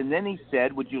minutes, and then he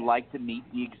said, would you like to meet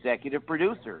the executive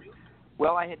producer?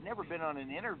 Well, I had never been on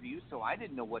an interview, so I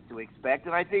didn't know what to expect,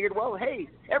 and I figured, well, hey,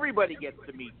 everybody gets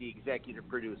to meet the executive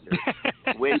producer,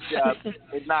 which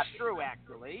is not true,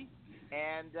 actually.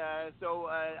 And so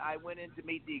I went in to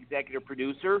meet the executive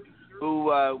producer, who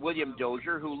William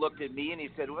Dozier, who looked at me, and he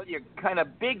said, well, you're kind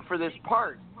of big for this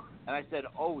part. And I said,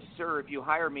 oh, sir, if you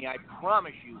hire me, I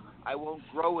promise you I won't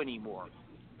grow anymore.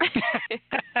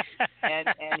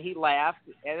 and he laughed,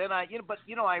 and then I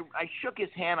shook his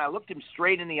hand. I looked him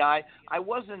straight in the eye. I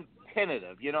wasn't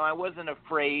tentative, I wasn't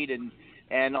afraid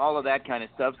and all of that kind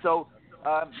of stuff. So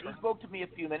he spoke to me a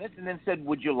few minutes and then said,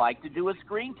 would you like to do a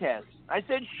screen test? I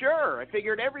said, sure. I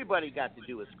figured everybody got to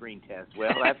do a screen test.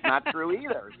 Well, that's not true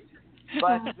either.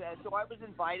 But so I was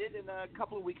invited, and a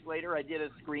couple of weeks later I did a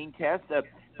screen test.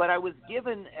 But I was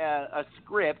given a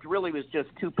script, really was just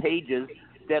 2 pages,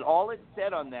 that all it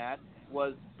said on that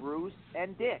was Bruce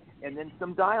and Dick, and then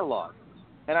some dialogue.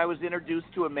 And I was introduced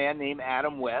to a man named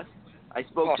Adam West. I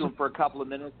spoke to him for a couple of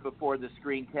minutes before the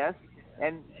screen test,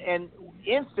 and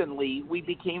instantly we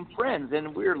became friends,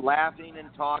 and we were laughing and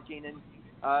talking. And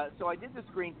so I did the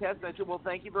screen test, and I said, well,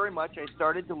 thank you very much. I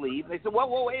started to leave. They said, well,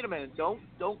 wait a minute.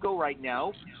 Don't go right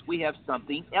now. We have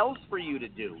something else for you to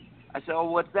do. I said,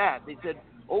 oh, what's that? They said,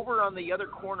 over on the other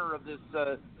corner of this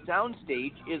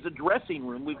soundstage is a dressing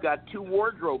room. We've got 2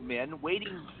 wardrobe men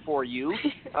waiting for you.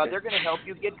 They're going to help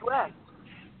you get dressed.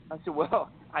 I said, well,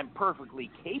 I'm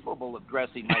perfectly capable of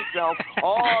dressing myself.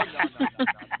 Oh,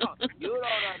 no. You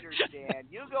don't understand.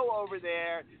 You go over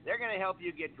there. They're going to help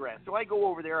you get dressed. So I go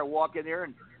over there. I walk in there,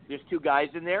 and there's 2 guys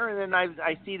in there. And then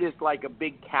I see this like a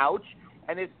big couch,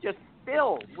 and it's just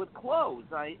filled with clothes.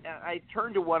 I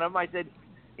turned to one of them. I said,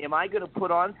 am I going to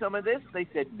put on some of this? They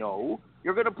said, no,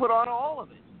 you're going to put on all of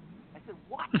it. I said,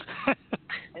 what?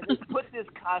 And they put this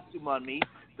costume on me,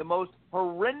 the most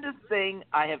horrendous thing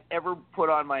I have ever put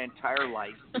on my entire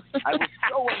life. I was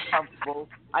so uncomfortable.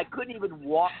 I couldn't even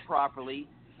walk properly.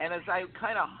 And as I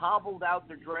kind of hobbled out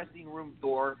the dressing room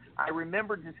door, I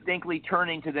remember distinctly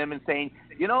turning to them and saying,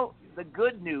 the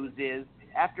good news is,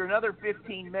 after another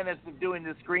 15 minutes of doing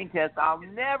the screen test, I'll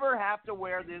never have to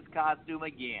wear this costume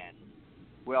again.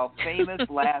 Well, famous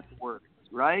last words,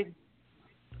 right?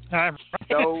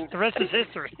 So the rest is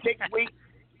history. 6 weeks,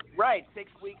 right? 6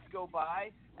 weeks go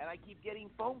by, and I keep getting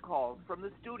phone calls from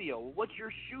the studio. What's your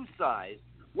shoe size?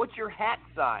 What's your hat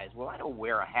size? Well, I don't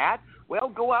wear a hat. Well,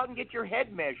 go out and get your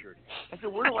head measured. I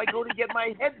said, where do I go to get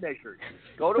my head measured?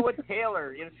 Go to a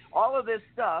tailor. All of this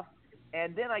stuff.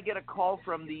 And then I get a call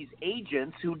from these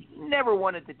agents who never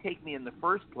wanted to take me in the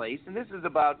first place. And this is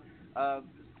about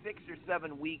 6 or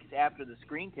 7 weeks after the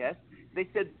screen test. They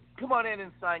said, come on in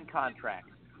and sign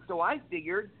contracts. So I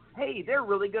figured, hey, they're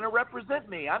really going to represent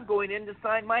me. I'm going in to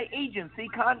sign my agency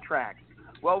contracts.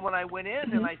 Well, when I went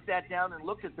in and I sat down and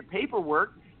looked at the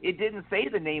paperwork, it didn't say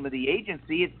the name of the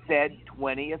agency. It said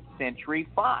 20th Century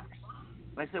Fox.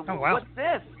 And I said, well, what's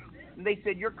this? And they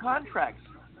said, your contracts.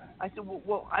 I said,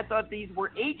 well, I thought these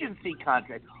were agency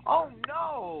contracts. Oh,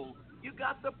 no, you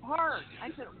got the part. I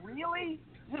said, really?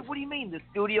 I said, what do you mean? The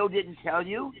studio didn't tell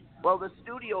you? Well, the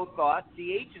studio thought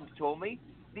the agents told me.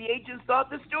 The agents thought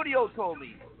the studio told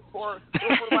me. For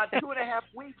about 2.5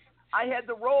 weeks, I had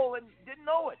the role and didn't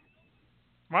know it.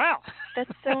 Wow.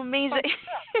 That's so amazing.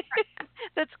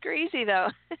 That's crazy, though.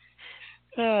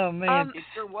 Oh, man. It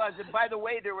sure was. And by the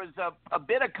way, there was a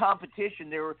bit of competition.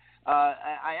 There were.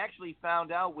 I actually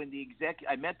found out when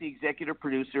I met the executive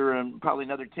producer, probably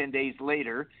another 10 days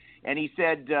later, and he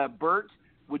said, Burt,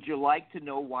 would you like to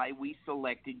know why we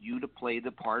selected you to play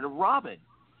the part of Robin?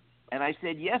 And I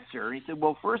said, yes, sir. And he said,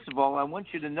 well, first of all, I want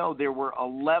you to know there were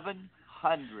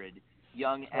 1,100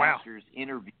 young actors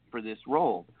interviewed for this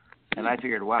role. And I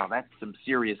figured, wow, that's some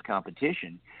serious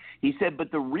competition. He said, but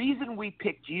the reason we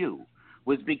picked you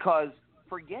was because,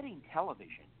 forgetting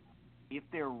television, if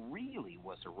there really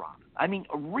was a Robin, I mean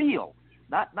a real,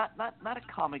 not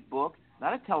a comic book,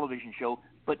 not a television show,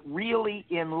 but really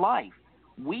in life,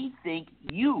 we think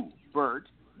you, Burt,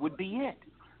 would be it.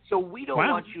 So we don't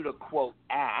want you to, quote,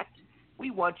 act.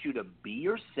 We want you to be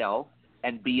yourself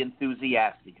and be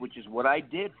enthusiastic, which is what I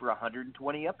did for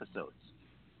 120 episodes.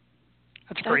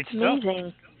 That's great stuff.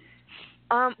 Amazing.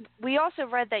 We also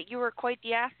read that you were quite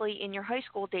the athlete in your high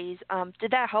school days.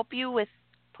 Did that help you with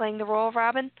playing the role of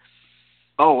Robin?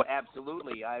 Oh,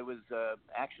 absolutely. I was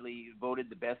actually voted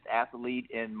the best athlete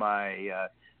in my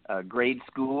grade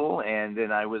school, and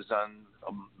then I was on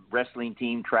a wrestling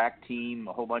team, track team,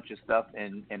 a whole bunch of stuff,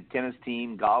 and tennis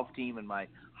team, golf team in my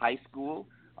high school.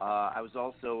 I was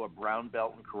also a brown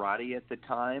belt in karate at the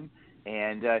time,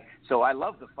 and so I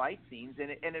love the fight scenes,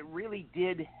 and it really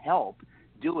did help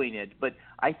doing it. But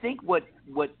I think what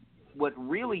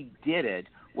really did it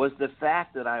was the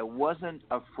fact that I wasn't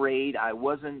afraid. I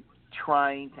wasn't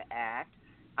trying to act.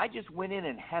 I just went in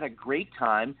and had a great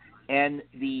time, and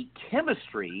the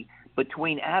chemistry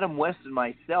between Adam West and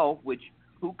myself, which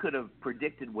who could have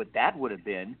predicted what that would have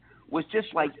been, was just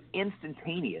like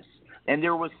instantaneous. And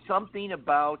there was something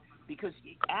about, because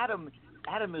Adam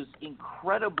is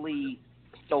incredibly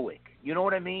stoic. You know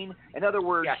what I mean? In other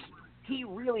words, yes. He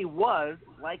really was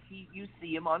like you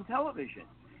see him on television.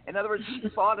 In other words, he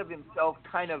thought of himself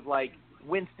kind of like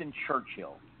Winston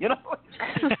Churchill. You know,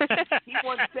 he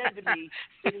once said to me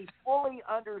that he fully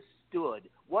understood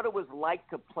what it was like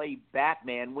to play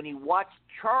Batman when he watched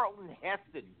Charlton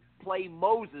Heston play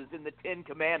Moses in the Ten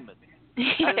Commandments.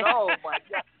 I said, oh my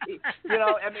God! You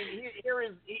know, I mean, here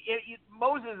is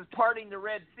Moses is parting the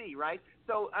Red Sea, right?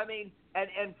 So, I mean,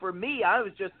 and for me, I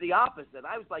was just the opposite.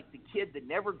 I was like the kid that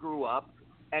never grew up,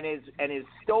 and as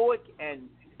stoic and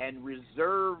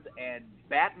reserved and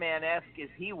Batman-esque as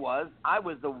he was, I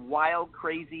was the wild,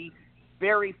 crazy,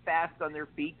 very fast on their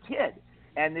feet kid.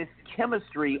 And this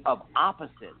chemistry of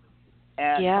opposites,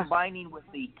 and combining with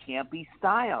the campy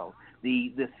style,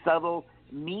 the subtle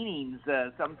meanings,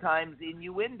 sometimes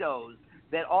innuendos,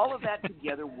 that all of that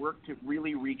together worked to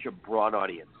really reach a broad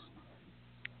audience.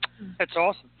 That's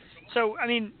awesome. So, I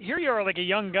mean, here you are like a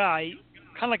young guy,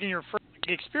 kind of like in your first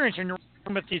experience, and you're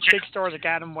working with these big stars like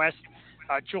Adam West,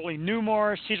 Julie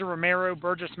Newmar, Cesar Romero,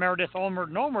 Burgess Meredith, Olmert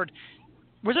and Olmert.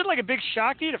 Was it like a big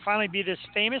shock to you to finally be this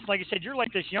famous? Like you said, you're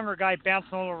like this younger guy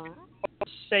bouncing all over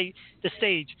the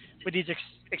stage with these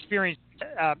experienced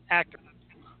actors.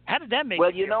 How did that make you?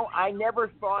 Well, you know, I never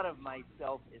thought of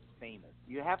myself as famous.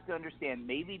 You have to understand,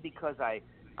 maybe because I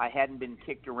hadn't been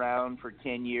kicked around for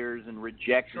 10 years and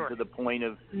rejected to the point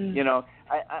of, you know,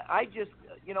 I just,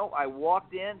 you know, I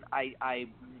walked in, I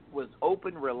was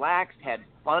open, relaxed, had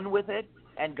fun with it,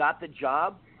 and got the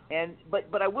job.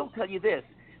 But I will tell you this,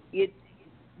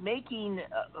 making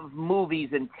movies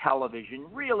and television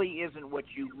really isn't what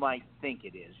you might think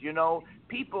it is. You know,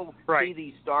 people see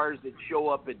these stars that show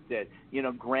up at the, you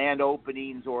know, grand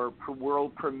openings or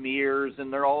world premieres,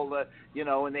 and they're all the, you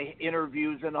know, and they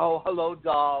interviews and, oh, hello,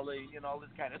 Dolly, you know, all this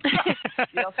kind of stuff.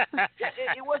 You know,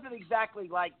 it wasn't exactly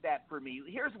like that for me.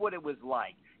 Here's what it was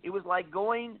like. It was like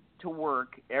going to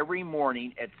work every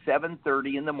morning at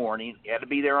 7:30 in the morning. You had to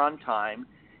be there on time.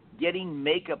 Getting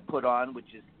makeup put on,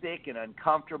 which is thick and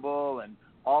uncomfortable and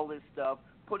all this stuff,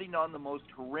 putting on the most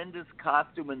horrendous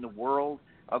costume in the world,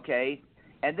 okay,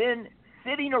 and then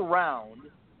sitting around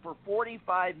for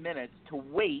 45 minutes to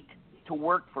wait to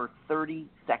work for 30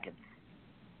 seconds.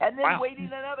 And then waiting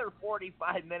another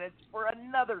 45 minutes for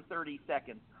another 30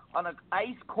 seconds on an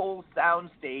ice-cold sound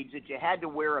stage that you had to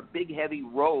wear a big, heavy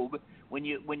robe when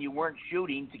you weren't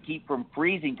shooting to keep from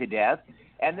freezing to death.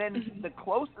 And then the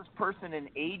closest person in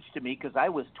age to me, because I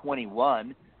was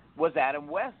 21, was Adam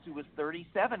West, who was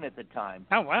 37 at the time.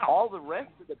 Oh, wow. All the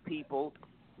rest of the people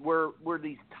were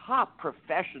these top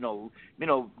professional, you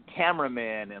know,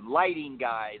 cameramen and lighting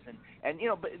guys. And you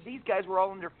know, but these guys were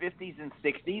all in their 50s and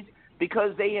 60s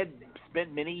because they had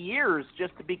spent many years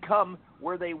just to become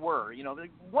where they were. You know, they're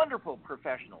wonderful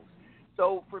professionals.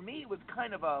 So for me, it was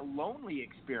kind of a lonely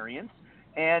experience.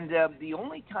 And the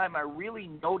only time I really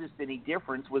noticed any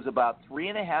difference was about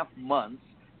 3.5 months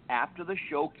after the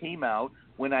show came out,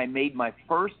 when I made my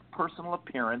first personal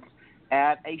appearance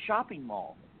at a shopping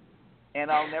mall. And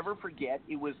I'll never forget,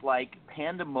 it was like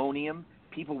pandemonium.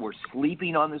 People were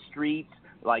sleeping on the streets,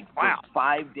 like for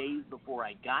 5 days before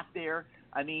I got there.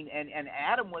 I mean, and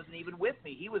Adam wasn't even with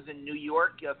me. He was in New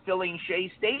York filling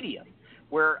Shea Stadium,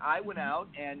 where I went out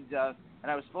and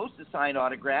I was supposed to sign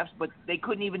autographs, but they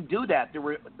couldn't even do that.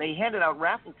 They handed out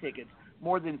raffle tickets,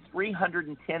 more than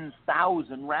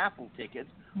 310,000 raffle tickets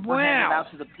were handed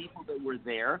out to the people that were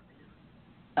there.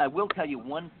 I will tell you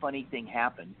one funny thing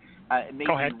happened. It made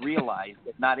me realize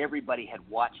that not everybody had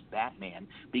watched Batman,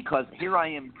 because here I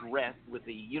am dressed with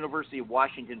the University of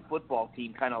Washington football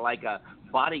team, kind of like a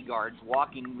bodyguards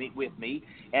walking with me,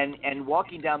 and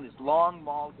walking down this long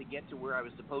mall to get to where I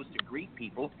was supposed to greet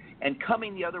people. And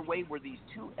coming the other way were these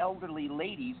two elderly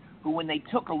ladies who, when they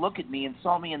took a look at me and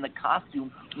saw me in the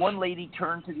costume, one lady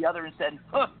turned to the other and said,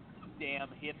 "Huh, damn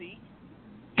hippie."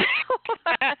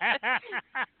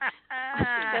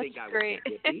 That's great.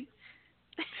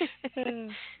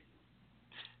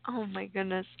 Oh my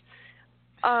goodness.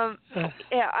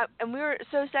 Yeah, and we were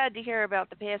so sad to hear about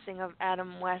the passing of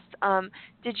Adam West.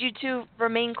 Did you two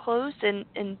remain close and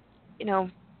you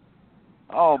know?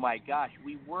 Oh my gosh,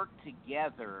 we worked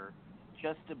together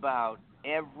just about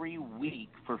every week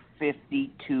for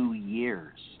 52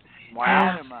 years. Wow.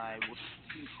 Adam and I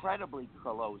were incredibly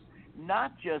close.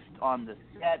 Not just on the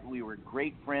set, we were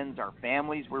great friends. Our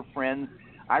families were friends.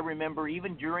 I remember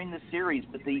even during the series,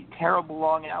 but these terrible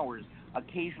long hours,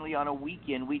 occasionally on a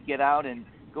weekend, we'd get out and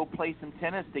go play some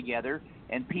tennis together,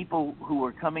 and people who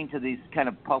were coming to these kind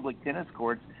of public tennis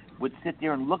courts would sit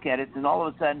there and look at it, and all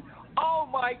of a sudden, oh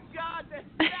my God, that's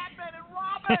Batman and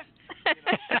Robin!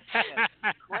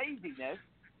 Craziness.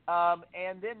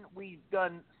 And then we've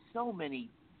done so many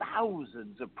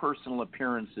thousands of personal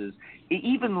appearances.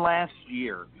 Even last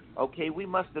year, okay, we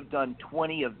must have done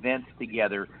 20 events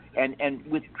together, and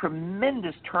with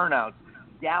tremendous turnouts.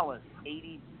 Dallas,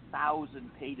 80,000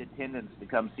 paid attendance to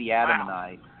come see Adam and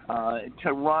I.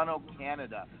 Toronto,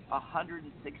 Canada,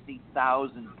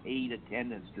 160,000 paid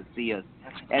attendance to see us.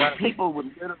 And people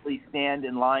would literally stand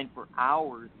in line for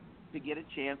hours to get a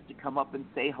chance to come up and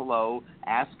say hello,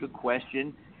 ask a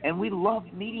question. And we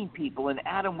loved meeting people, and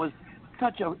Adam was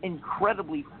such an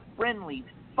incredibly friendly,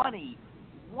 funny,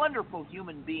 wonderful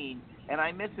human being, and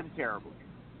I miss him terribly.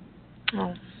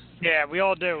 Oh. Yeah, we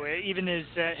all do. Even his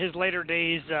later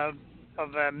days of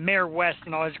Mayor West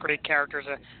and all his great characters,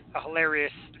 a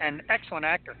hilarious and excellent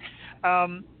actor.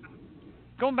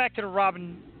 Going back to the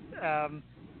Robin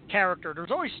character, there's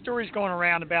always stories going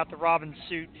around about the Robin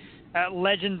suit.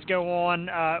 Legends go on.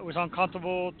 It was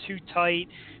uncomfortable, too tight,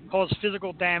 caused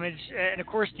physical damage, and of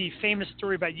course the famous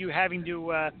story about you having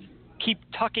to keep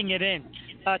tucking it in.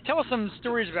 Tell us some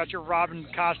stories about your Robin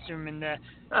costume and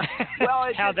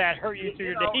how that hurt you through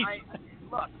your days.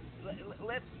 Look,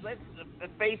 let's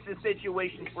face the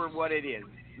situation for what it is.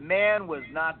 Man was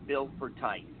not built for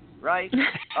tight, right?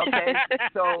 Okay,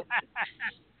 so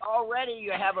already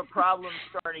you have a problem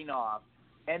starting off.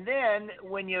 And then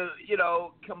when you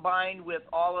combined with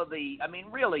all of the, I mean,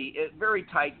 really, very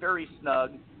tight, very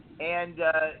snug, and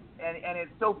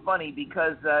it's so funny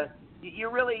because it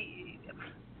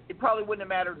probably wouldn't have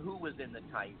mattered who was in the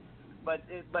tight, but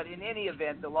in any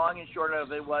event, the long and short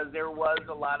of it was there was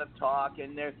a lot of talk,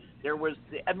 and there was,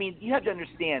 I mean, you have to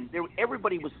understand,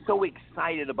 everybody was so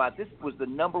excited about this. Was the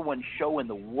 #1 show in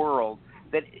the world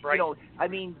that I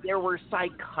mean, there were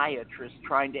psychiatrists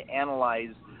trying to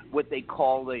analyze what they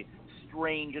call the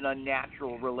strange and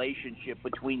unnatural relationship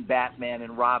between Batman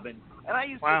and Robin. And I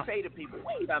used to say to people,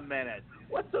 wait a minute,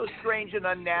 what's so strange and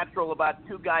unnatural about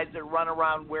two guys that run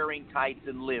around wearing tights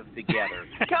and live together?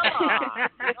 Come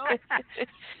on!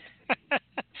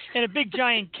 In a big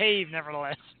giant cave,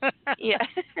 nevertheless. Yeah.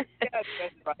 Yes,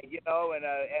 that's right. And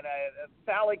a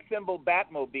phallic symbol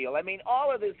Batmobile. I mean,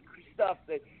 all of this stuff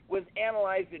that was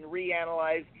analyzed and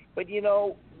reanalyzed. But,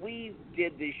 we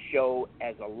did this show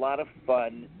as a lot of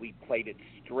fun. We played it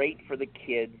straight for the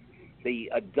kids. The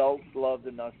adults loved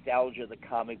the nostalgia of the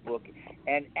comic book.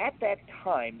 And at that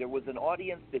time, there was an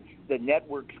audience that the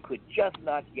networks could just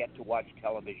not get to watch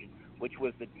television, which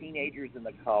was the teenagers and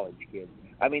the college kids.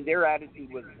 I mean, their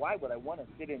attitude was, why would I want to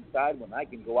sit inside when I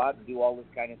can go out and do all this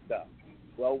kind of stuff?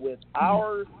 Well, with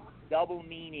our double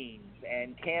meanings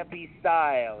and campy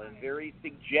style and very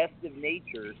suggestive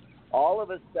nature, all of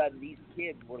a sudden these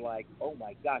kids were like, oh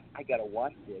my gosh, I got to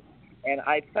watch this. And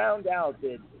I found out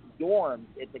that dorms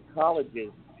at the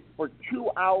colleges, for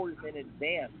 2 hours in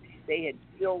advance, they had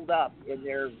filled up in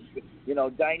their,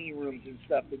 dining rooms and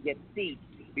stuff to get seats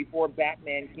before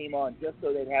Batman came on, just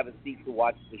so they'd have a seat to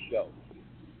watch the show.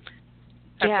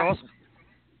 That's awesome.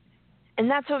 And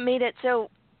that's what made it so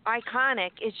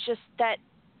iconic. It's just that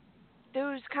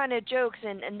those kind of jokes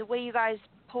and the way you guys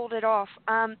pulled it off.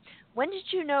 When did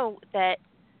you know that,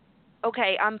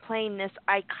 okay, I'm playing this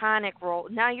iconic role?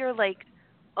 Now you're like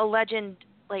a legend.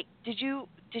 Like, did you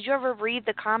ever read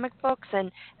the comic books,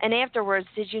 and afterwards,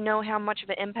 did you know how much of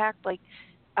an impact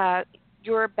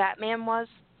your Batman was?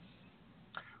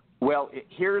 Well,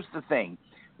 here's the thing.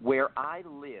 Where I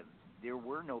lived, there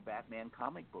were no Batman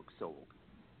comic books sold.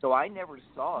 So I never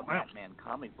saw a Batman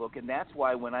comic book, and that's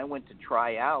why when I went to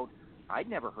try out, I'd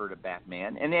never heard of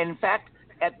Batman. And in fact,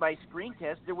 at my screen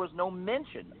test, there was no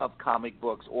mention of comic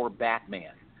books or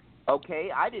Batman. Okay?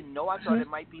 I didn't know. I thought it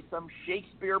might be some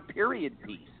Shakespeare period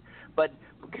piece. But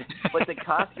the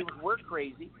costumes were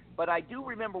crazy. But I do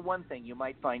remember one thing you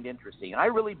might find interesting. I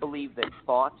really believe that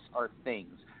thoughts are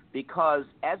things, because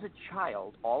as a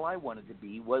child, all I wanted to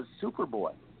be was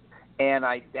Superboy. And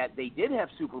that they did have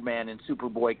Superman and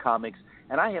Superboy comics,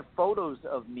 and I have photos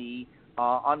of me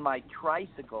on my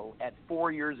tricycle at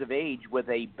 4 years of age with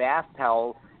a bath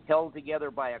towel held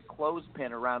together by a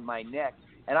clothespin around my neck,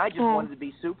 and I just wanted to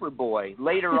be Superboy.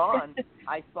 Later on,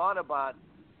 I thought about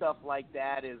stuff like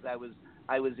that as I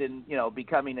was in,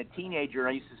 becoming a teenager.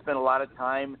 I used to spend a lot of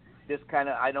time just kind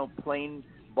of, playing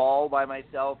ball by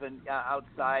myself and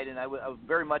outside, and I was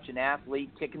very much an athlete,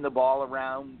 kicking the ball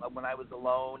around when I was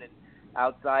alone and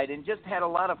outside, and just had a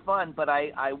lot of fun. But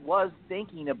I was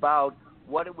thinking about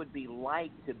what it would be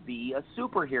like to be a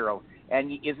superhero,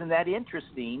 and isn't that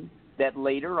interesting that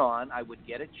later on I would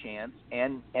get a chance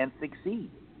and succeed?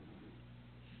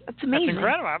 That's amazing. That's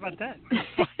incredible. How about that?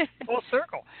 Full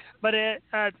circle. But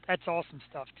that's awesome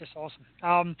stuff. Just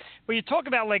awesome. When you talk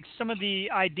about like some of the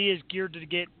ideas geared to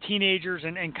get teenagers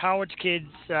and college kids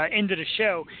into the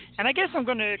show, and I guess I'm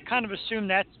going to kind of assume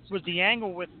that was the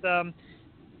angle with the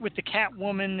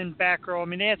Catwoman and Batgirl. I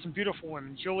mean, they had some beautiful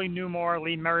women: Julie Newmar,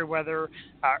 Lee Merriweather,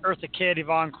 Eartha Kitt,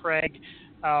 Yvonne Craig,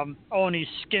 all in these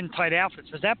skin-tight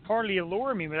outfits. Was that part of the allure?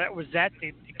 I mean, was that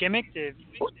the gimmick to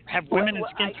have women in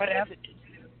skin-tight outfits?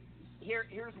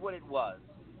 Here's what it was.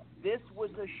 This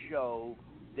was a show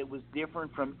that was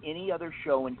different from any other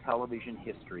show in television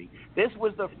history. This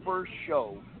was the first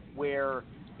show where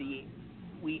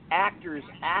we actors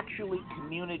actually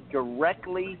communicated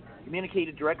directly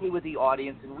with the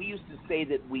audience, and we used to say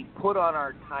that we put on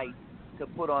our tights to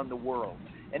put on the world.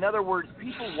 In other words,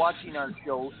 people watching our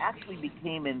show actually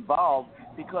became involved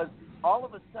because all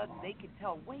of a sudden they could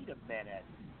tell, wait a minute,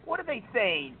 what are they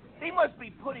saying? They must be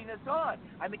putting us on.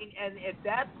 I mean, and at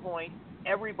that point,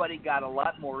 everybody got a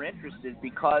lot more interested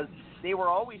because they were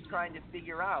always trying to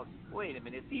figure out, wait a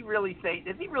minute, does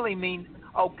he really mean,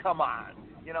 oh, come on?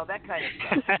 That kind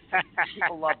of stuff.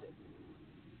 People loved it.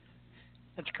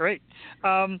 That's great.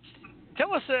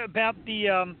 Tell us about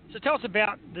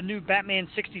the new Batman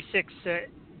 66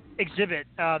 exhibit,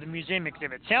 the museum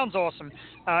exhibit. Sounds awesome.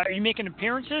 Are you making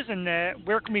appearances, and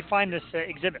where can we find this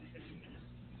exhibit?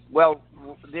 Well,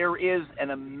 there is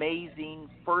an amazing,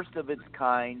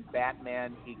 first-of-its-kind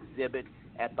Batman exhibit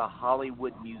at the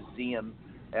Hollywood Museum,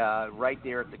 right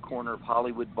there at the corner of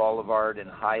Hollywood Boulevard and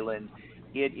Highland.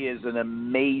 It is an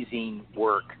amazing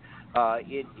work.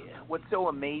 What's so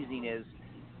amazing is,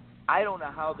 I don't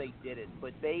know how they did it,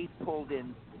 but they pulled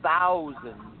in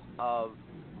thousands of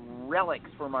relics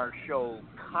from our show,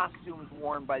 costumes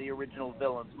worn by the original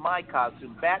villains, my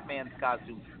costume, Batman's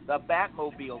costume, the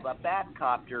Batmobile, the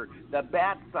Batcopter, the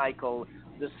Batcycle,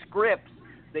 the scripts,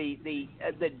 the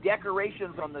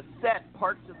decorations on the set,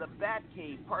 parts of the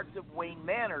Batcave, parts of Wayne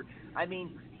Manor. I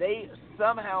mean, they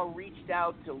somehow reached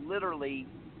out to literally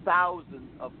thousands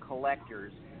of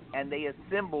collectors, and they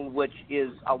assembled, which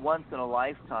is a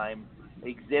once-in-a-lifetime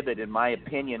exhibit, in my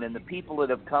opinion. And the people that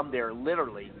have come there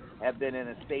literally have been in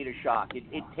a state of shock.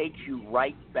 It takes you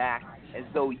right back as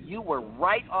though you were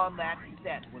right on that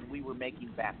set when we were making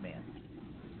Batman.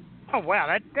 Oh, wow.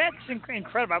 That's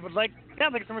incredible.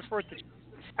 Sounds like so much worth it.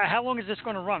 How long is this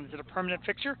going to run? Is it a permanent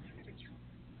fixture?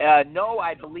 No,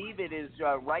 I believe it is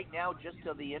right now just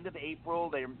till the end of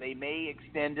April. They may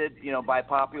extend it, by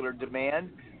popular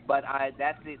demand. But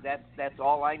that's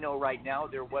all I know right now.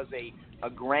 There was a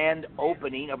grand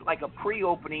opening, like a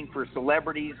pre-opening for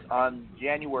celebrities on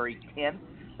January 10th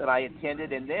that I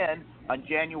attended, and then on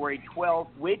January 12th,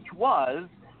 which was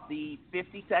the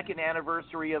 52nd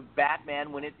anniversary of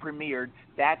Batman when it premiered,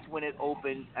 that's when it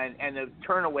opened, and the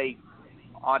turn-away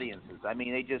audiences. I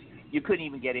mean, you couldn't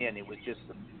even get in. It was just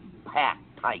packed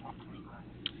tight.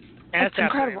 That's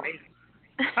incredible. Amazing.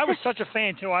 I was such a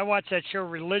fan, too. I watched that show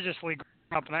religiously growing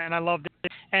up, and I loved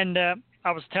it. And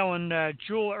I was telling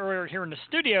Jewel earlier here in the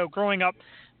studio, growing up,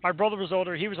 my brother was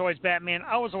older. He was always Batman.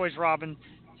 I was always Robin.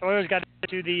 So I always got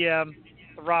into the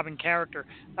Robin character.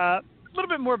 A little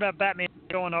bit more about Batman,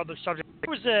 on other subjects.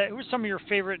 Who was some of your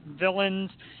favorite villains,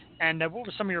 and what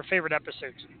were some of your favorite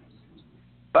episodes?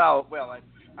 Well,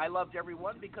 I loved every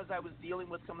one because I was dealing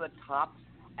with some of the top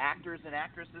actors and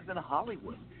actresses in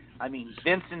Hollywood. I mean,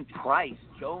 Vincent Price,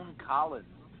 Joan Collins,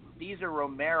 Cesar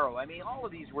Romero. I mean, all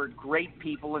of these were great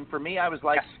people. And for me, I was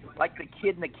like the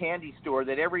kid in the candy store,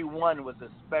 that every one was a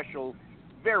special,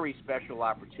 very special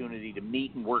opportunity to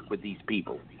meet and work with these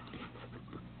people.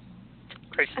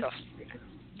 Great stuff.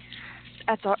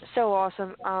 That's so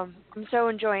awesome. I'm so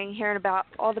enjoying hearing about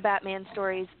all the Batman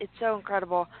stories. It's so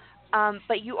incredible.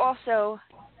 But you also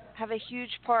have a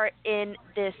huge part in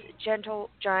this Gentle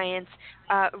Giants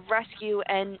rescue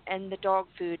and the dog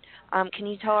food. Can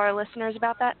you tell our listeners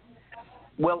about that?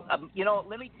 Well,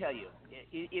 let me tell you,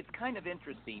 it's kind of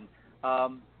interesting.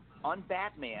 On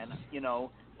Batman,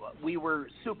 we were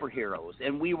superheroes,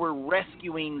 and we were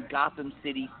rescuing Gotham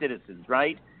City citizens,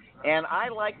 right? And I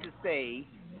like to say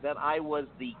that I was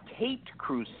the caped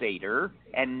crusader,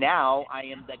 and now I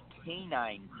am the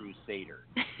canine crusader.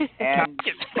 And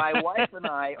my wife and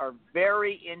I are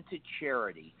very into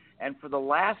charity. And for the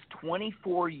last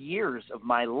 24 years of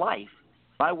my life,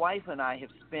 my wife and I have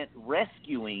spent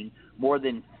rescuing more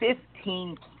than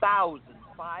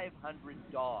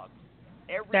 15,500 dogs.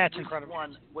 That's Every incredible.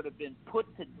 one would have been put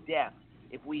to death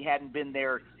if we hadn't been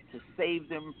there to save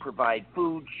them, provide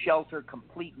food, shelter,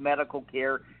 complete medical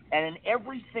care. And in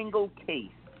every single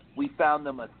case, we found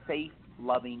them a safe,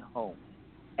 loving home.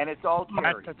 And it's all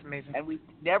charity. That's amazing. And we've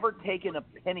never taken a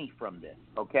penny from this,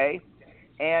 okay?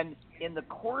 And in the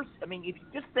course, I mean, if you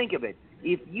just think of it,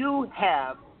 if you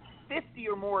have 50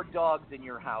 or more dogs in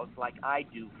your house like I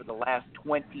do for the last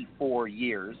 24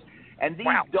 years, and these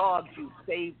dogs you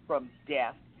saved from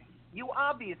death, you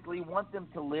obviously want them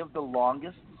to live the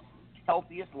longest,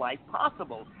 healthiest life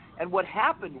possible. And what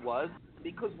happened was,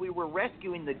 because we were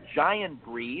rescuing the giant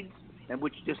breeds, and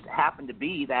which just happened to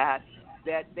be that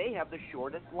they have the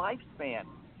shortest lifespan.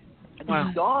 And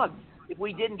these dogs, if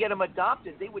we didn't get them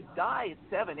adopted, they would die at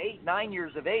 7, 8, 9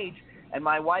 years of age. And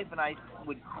my wife and I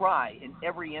would cry in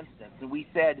every instance. And we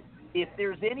said, if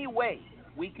there's any way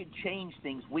we could change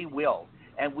things, we will.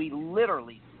 And we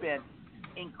literally spent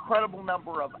incredible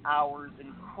number of hours,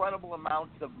 incredible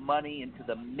amounts of money, into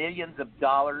the millions of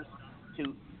dollars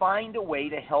to find a way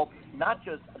to help not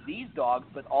just these dogs,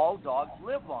 but all dogs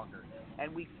live longer.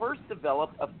 And we first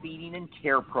developed a feeding and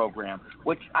care program,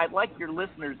 which I'd like your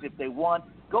listeners, if they want,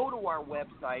 go to our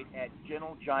website at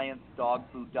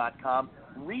gentlegiantsdogfood.com,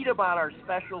 read about our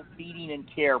special feeding and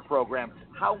care program,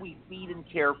 how we feed and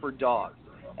care for dogs.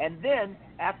 And then,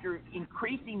 after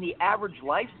increasing the average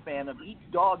lifespan of each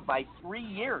dog by 3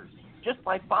 years, just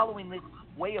by following this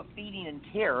way of feeding and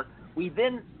care, we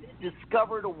then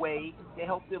discovered a way to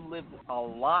help them live a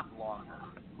lot longer.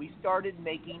 We started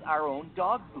making our own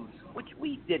dog food, which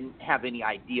we didn't have any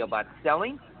idea about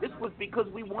selling. This was because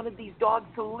we wanted these dogs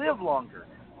to live longer.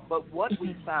 But what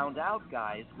we found out,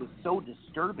 guys, was so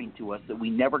disturbing to us that we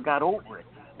never got over it.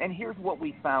 And here's what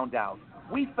we found out.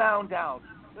 We found out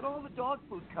that all the dog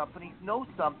food companies know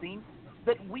something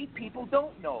that we people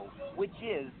don't know, which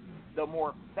is the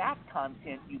more fat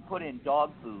content you put in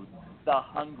dog food, the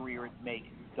hungrier it makes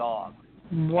dogs.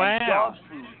 Wow. And dog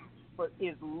food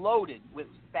is loaded with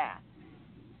fat.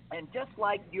 And just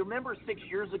like, you remember 6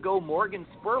 years ago, Morgan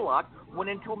Spurlock went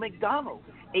into a McDonald's,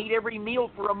 ate every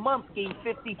meal for a month, gained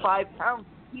 55 pounds.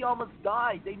 He almost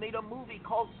died. They made a movie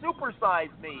called Super Size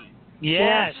Me.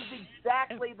 Yes. This is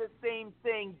exactly the same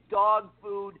thing. Dog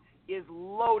food is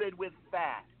loaded with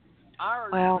fat.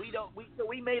 So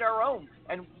we made our own,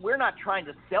 and we're not trying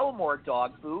to sell more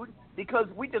dog food because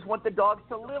we just want the dogs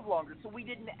to live longer. So we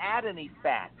didn't add any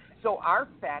fat. So our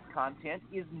fat content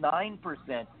is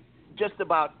 9%. Just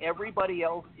about everybody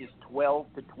else is 12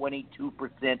 to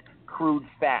 22% crude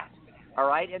fat. All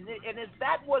right, and if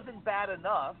that wasn't bad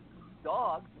enough,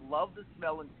 dogs love the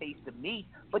smell and taste of meat,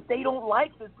 but they don't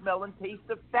like the smell and taste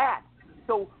of fat.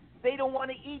 So they don't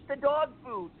want to eat the dog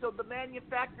food. So the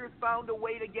manufacturers found a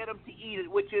way to get them to eat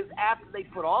it, which is after they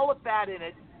put all the fat in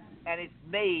it and it's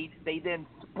made, they then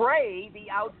spray the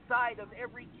outside of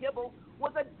every kibble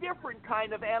with a different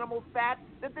kind of animal fat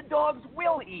that the dogs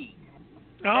will eat.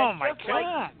 Oh, my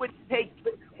God. God.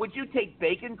 Would you take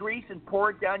bacon grease and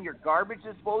pour it down your garbage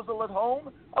disposal at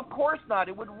home? Of course not.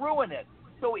 It would ruin it.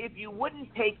 So if you wouldn't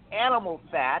take animal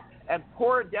fat and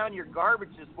pour it down your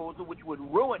garbage disposal, which would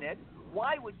ruin it,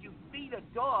 why would you feed a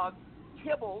dog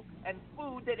kibble and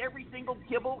food that every single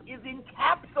kibble is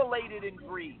encapsulated in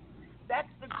grease? That's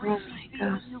the greasy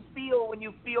feeling you feel when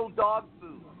you feel dog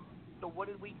food. So what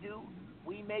did we do?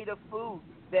 We made a food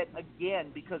that,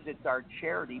 again, because it's our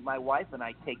charity, my wife and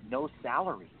I take no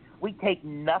salary. We take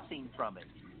nothing from it.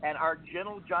 And our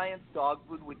Gentle Giants dog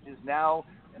food, which is now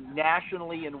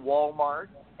nationally in Walmart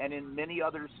and in many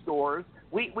other stores,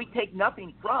 we take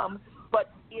nothing from,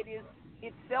 but it is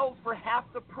it sells for half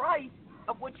the price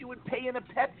of what you would pay in a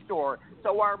pet store.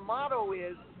 So our motto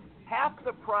is half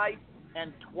the price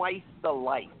and twice the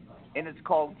life, and it's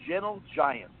called Gentle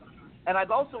Giants. And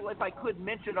I'd also, if I could,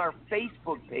 mention our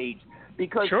Facebook page,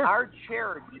 because our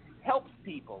charity helps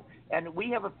people. And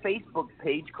we have a Facebook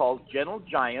page called Gentle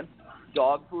Giants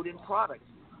Dog Food and Products.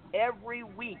 Every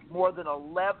week, more than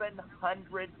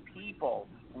 1,100 people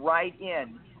write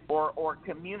in or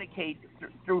communicate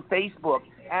through Facebook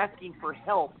asking for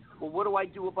help. Well, what do I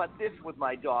do about this with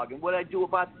my dog? And what do I do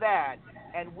about that?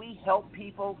 And we help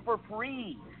people for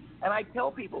free. And I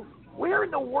tell people, where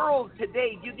in the world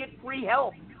today do you get free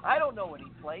help? I don't know any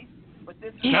place, but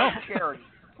this is a charity.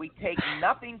 We take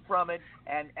nothing from it.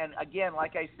 And again,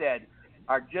 like I said,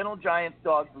 our Gentle Giants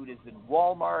dog food is in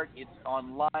Walmart. It's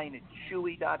online at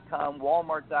Chewy.com,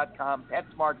 Walmart.com,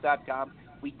 PetSmart.com.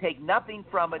 We take nothing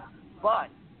from it, but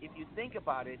if you think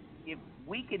about it, if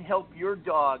we can help your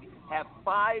dog have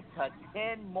 5 to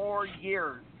 10 more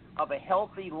years of a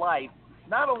healthy life,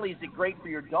 not only is it great for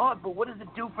your dog, but what does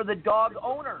it do for the dog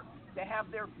owner to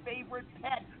have their favorite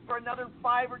pet for another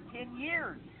 5 or 10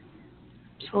 years?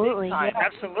 Absolutely. Yeah,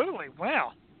 absolutely.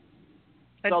 Wow.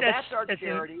 So that's our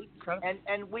charity, for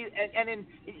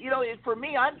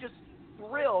me, I'm just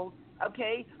thrilled.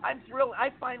 Okay, I'm thrilled. I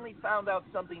finally found out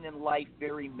something in life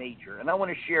very major, and I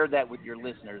want to share that with your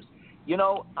listeners. You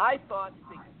know, I thought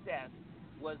success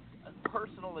was a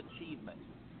personal achievement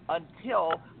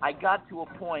until I got to a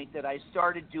point that I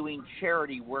started doing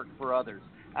charity work for others.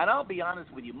 And I'll be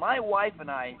honest with you, my wife and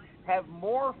I have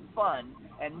more fun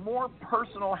and more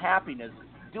personal happiness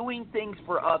doing things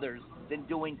for others than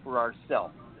doing for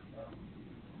ourselves.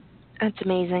 That's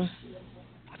amazing.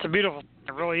 It's a beautiful.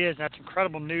 It really is. That's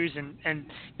incredible news, and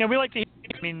we like to hear.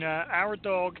 I mean, our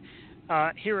dog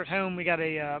here at home, we got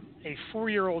a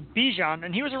 4-year-old Bichon,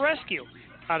 and he was a rescue.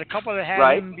 The couple that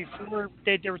had him before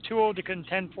they were too old to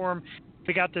contend for him.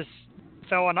 We got this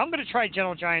fella, and I'm going to try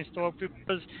Gentle Giants dog food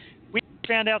because we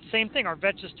found out the same thing. Our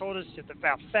vet just told us it's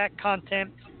about fat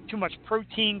content, too much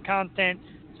protein content.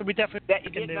 So we definitely that's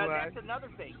another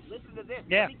thing. Listen to this.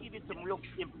 Yeah. Let me give you some real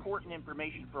important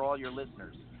information for all your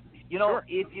listeners. You know,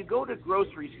 if you go to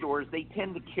grocery stores, they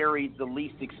tend to carry the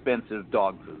least expensive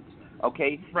dog foods.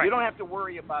 Okay? Right. You don't have to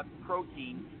worry about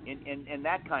protein in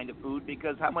that kind of food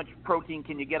because how much protein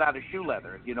can you get out of shoe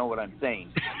leather, if you know what I'm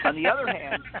saying? On the other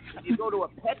hand, if you go to a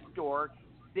pet store,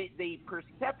 the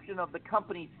perception of the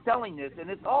company selling this, and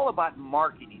it's all about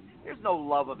marketing. There's no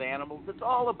love of animals. It's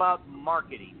all about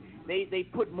marketing. They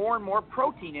put more and more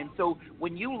protein in. So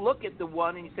when you look at the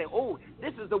one and you say, oh,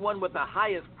 this is the one with the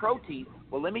highest protein,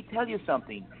 well, let me tell you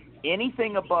something.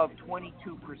 Anything above 22%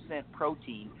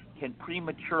 protein can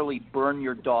prematurely burn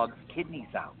your dog's kidneys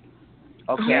out.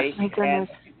 Okay? My goodness.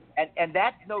 And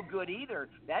that's no good either.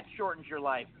 That shortens your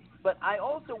life. But I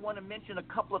also want to mention a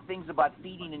couple of things about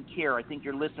feeding and care I think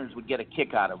your listeners would get a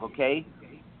kick out of, okay?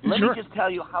 Let me just tell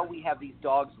you how we have these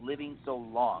dogs living so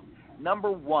long.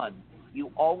 Number one, you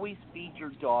always feed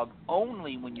your dog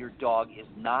only when your dog is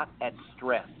not at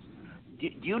stress. Do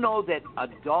you know that a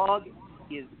dog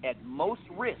is at most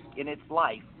risk in its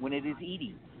life when it is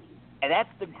eating? And that's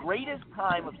the greatest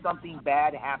time of something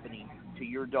bad happening to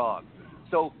your dog.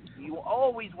 So you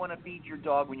always want to feed your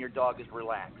dog when your dog is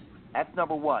relaxed. That's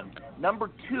number one. Number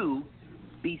two,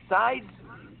 besides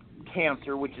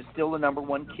cancer, which is still the number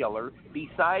one killer,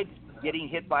 besides getting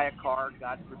hit by a car,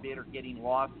 God forbid, or getting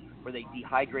lost where they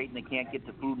dehydrate and they can't get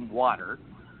to food and water,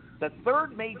 the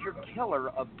third major killer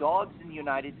of dogs in the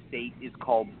United States is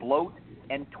called bloat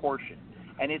and torsion.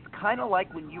 And it's kind of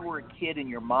like when you were a kid and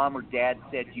your mom or dad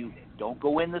said to you, don't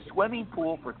go in the swimming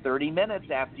pool for 30 minutes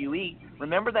after you eat.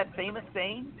 Remember that famous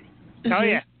saying? Oh,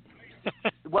 yeah.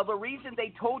 Well, the reason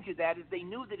they told you that is they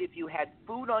knew that if you had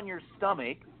food on your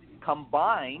stomach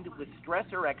combined with stress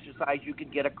or exercise, you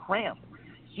could get a cramp.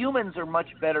 Humans are much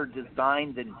better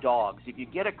designed than dogs. If you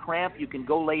get a cramp, you can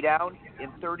go lay down. In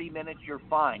 30 minutes, you're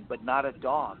fine, but not a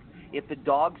dog. If the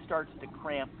dog starts to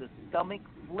cramp, the stomach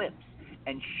flips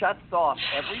and shuts off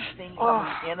everything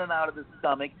coming in and out of the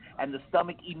stomach, and the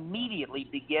stomach immediately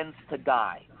begins to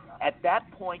die. At that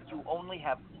point, you only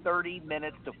have 30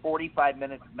 minutes to 45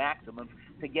 minutes maximum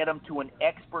to get them to an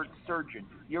expert surgeon.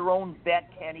 Your own vet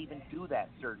can't even do that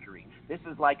surgery. This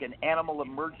is like an animal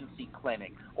emergency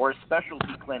clinic or a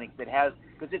specialty clinic that has,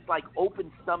 because it's like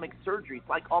open stomach surgery. It's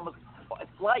like almost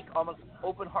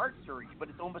open heart surgery, but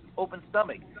it's almost open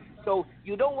stomach. So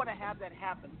you don't want to have that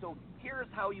happen. So here's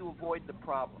how you avoid the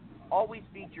problem. Always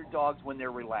feed your dogs when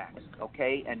they're relaxed,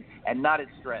 okay, and not at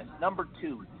stress. Number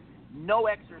two, no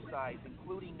exercise,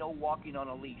 including no walking on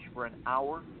a leash for an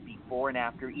hour before and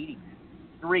after eating.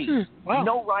 3. Wow.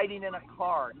 No riding in a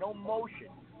car, no motion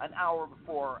an hour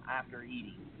before or after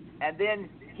eating. And then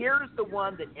here's the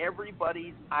one that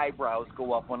everybody's eyebrows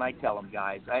go up when I tell them,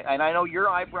 guys. And I know your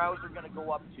eyebrows are going to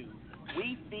go up too.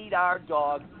 We feed our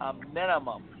dogs a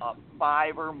minimum of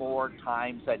 5 or more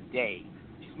times a day,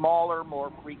 smaller,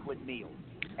 more frequent meals.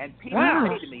 And people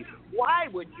say to me, why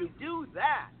would you do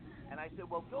that? And I said,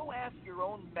 well, go ask your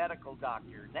own medical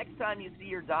doctor. Next time you see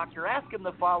your doctor, ask him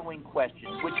the following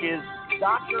question, which is,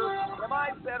 doctor, am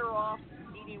I better off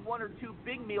eating 1 or 2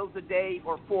 big meals a day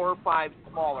or 4 or 5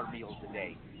 smaller meals a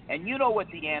day? And you know what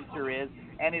the answer is.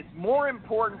 And it's more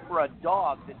important for a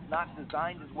dog that's not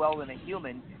designed as well than a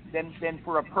human than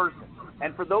for a person.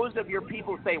 And for those of your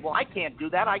people who say, well, I can't do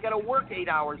that. I got to work 8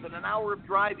 hours and an hour of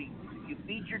driving. You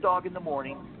feed your dog in the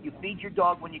morning, you feed your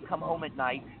dog when you come home at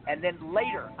night, and then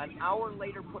later, an hour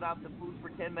later, put out the food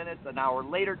for 10 minutes, an hour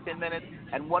later, 10 minutes,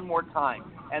 and one more time.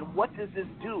 And what does this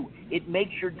do? It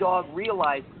makes your dog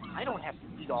realize, I don't have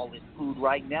to eat all this food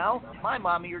right now. My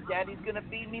mommy or daddy's going to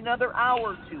feed me another hour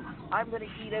or 2. I'm going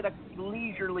to eat at a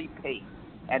leisurely pace.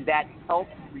 And that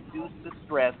helps reduce the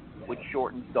stress, which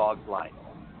shortens dogs' lives.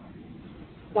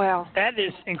 Wow. That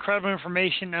is incredible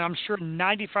information, and I'm sure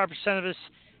 95% of us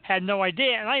had no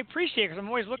idea. And I appreciate it because I'm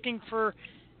always looking for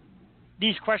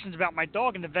these questions about my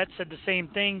dog, and the vet said the same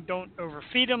thing. Don't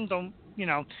overfeed him. Don't,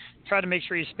 try to make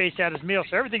sure you space out his meals.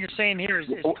 So everything you're saying here is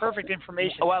perfect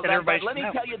information. Well, that everybody let me should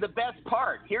know. tell you the best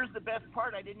part. Here's the best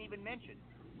part I didn't even mention.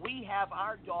 We have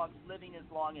our dogs living as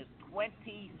long as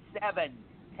 27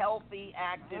 healthy,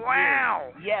 active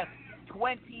years. Yes,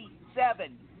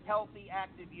 27 healthy,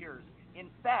 active years. In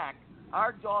fact,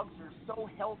 our dogs are so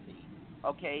healthy,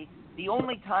 okay, the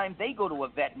only time they go to a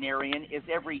veterinarian is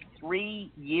every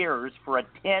 3 years for a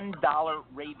 $10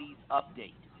 rabies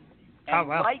update. And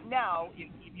right now, if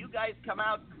you guys come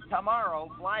out tomorrow,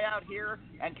 fly out here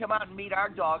and come out and meet our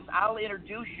dogs, I'll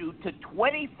introduce you to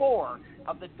 24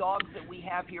 of the dogs that we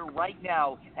have here right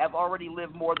now have already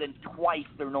lived more than twice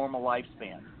their normal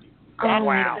lifespan.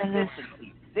 That's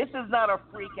consistency. This is not a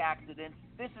freak accident.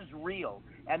 This is real.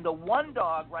 And the one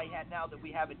dog right now that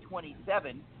we have at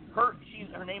 27, her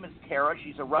name is Tara.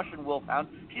 She's a Russian wolfhound.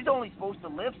 She's only supposed to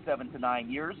live 7 to 9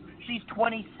 years. She's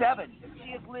 27.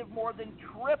 She has lived more than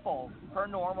triple her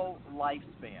normal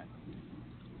lifespan.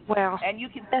 Wow. And you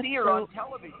can see her on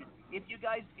television. If you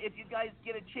guys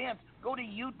get a chance, go to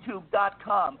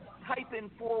YouTube.com. Type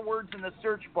in 4 words in the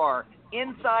search bar.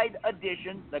 Inside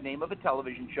Edition, the name of a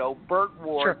television show. Burt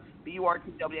Ward, Burtward,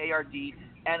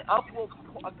 and up will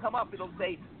come up. It'll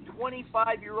say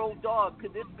 25-year-old dog.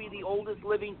 Could this be the oldest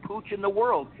living pooch in the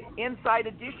world? Inside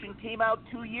Edition came out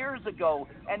 2 years ago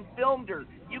and filmed her.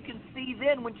 You can see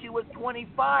then when she was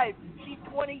 25. She's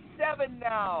 27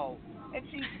 now, and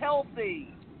she's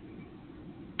healthy.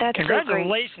 That's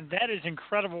Congratulations. So great. That is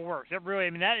incredible work.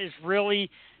 That is really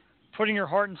putting your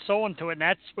heart and soul into it, and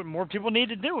that's what more people need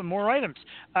to do with more items.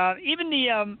 Even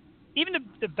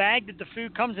the bag that the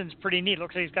food comes in is pretty neat.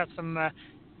 Looks like he's got some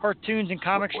cartoons and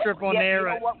comic strip on there.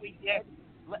 You know what we did?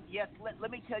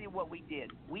 Let me tell you what we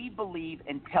did. We believe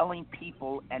in telling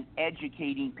people and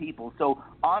educating people. So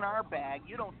on our bag,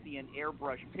 you don't see an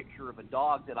airbrushed picture of a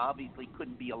dog that obviously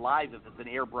couldn't be alive if it's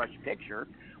an airbrushed picture.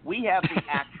 We have the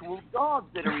actual dogs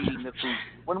that are eating the food.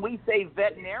 When we say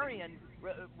veterinarian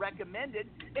recommended,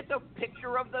 it's a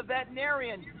picture of the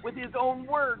veterinarian with his own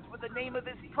words, with the name of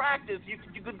his practice.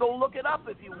 You could go look it up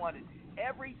if you wanted.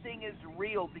 Everything is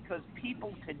real because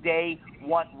people today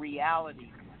want reality.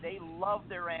 They love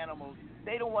their animals.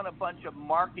 They don't want a bunch of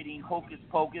marketing hocus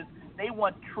pocus. They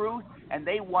want truth, and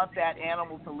they want that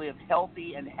animal to live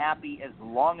healthy and happy as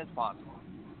long as possible.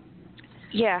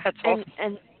 Yeah, that's awesome.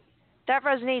 And that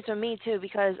resonates with me too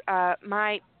because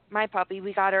my puppy,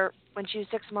 we got her when she was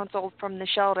 6 months old from the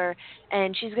shelter,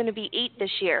 and she's going to be 8 this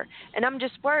year. And I'm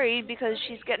just worried because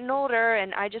she's getting older,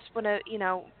 and I just want to,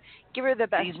 give her the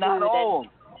best food. She's not old.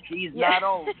 She's not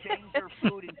old. Change her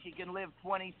food, and she can live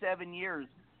 27 years.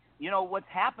 What's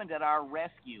happened at our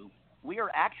rescue, we are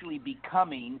actually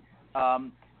becoming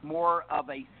more of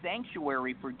a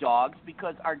sanctuary for dogs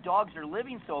because our dogs are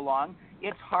living so long,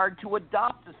 it's hard to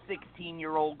adopt a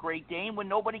 16-year-old Great Dane when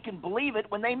nobody can believe it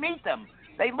when they meet them.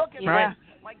 They look at them,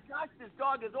 my gosh, this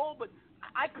dog is old, but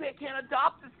I can't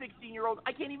adopt a 16-year-old.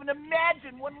 I can't even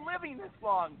imagine one living this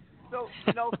long. So,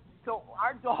 so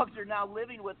our dogs are now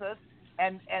living with us,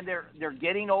 and they're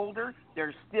getting older.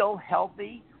 They're still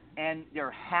healthy, and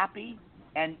they're happy,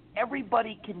 and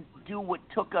everybody can do what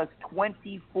took us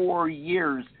 24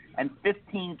 years and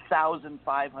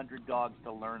 15,500 dogs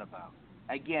to learn about.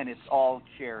 Again, it's all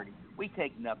charity. We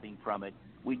take nothing from it.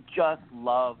 We just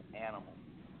love animals.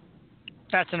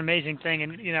 That's an amazing thing,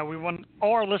 and we want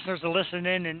all our listeners to listen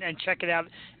in and check it out.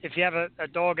 If you have a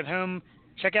dog at home,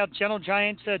 check out Gentle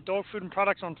Giant's dog food and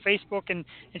products on Facebook, and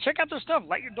check out their stuff.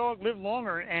 Let your dog live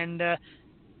longer, and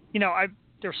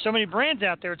there's so many brands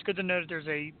out there. It's good to know that there's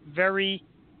a very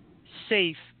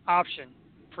safe option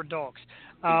for dogs.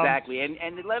 Exactly, and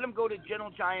let them go to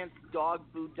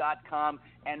GentleGiantsDogFood.com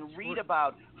and read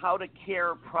about how to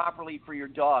care properly for your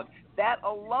dog. That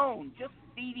alone, just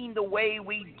feeding the way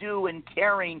we do and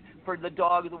caring for the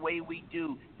dog the way we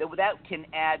do, that can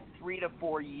add 3 to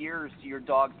 4 years to your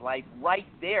dog's life right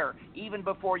there, even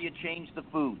before you change the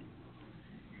food.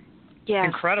 Yeah,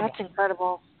 incredible. That's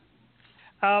incredible.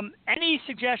 Any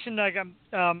suggestion? I guess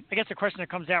the question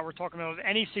that comes out, we're talking about,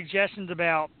 any suggestions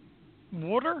about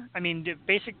water? I mean,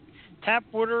 basic tap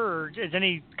water, or is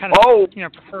any kind of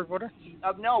preferred water?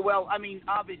 No, well, I mean,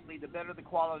 obviously, the better the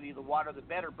quality of the water, the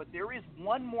better. But there is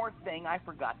one more thing I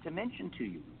forgot to mention to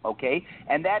you, okay?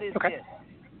 And that is this.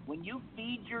 When you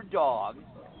feed your dog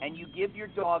and you give your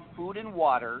dog food and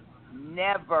water,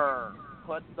 never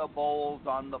put the bowls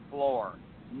on the floor.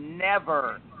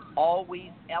 Never. Always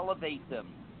elevate them.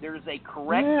 There's a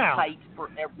correct height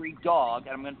for every dog,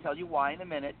 and I'm going to tell you why in a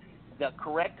minute. The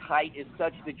correct height is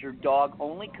such that your dog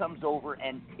only comes over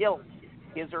and tilts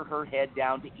his or her head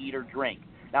down to eat or drink.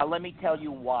 Now, let me tell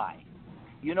you why.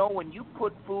 When you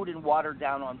put food and water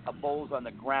down on bowls on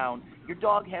the ground, your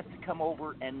dog has to come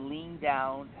over and lean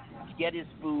down, get his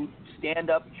food,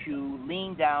 stand up, chew,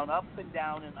 lean down, up and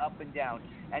down and up and down.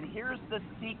 And here's the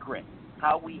secret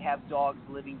how we have dogs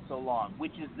living so long,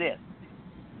 which is this.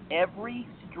 Every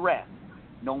stress,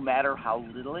 no matter how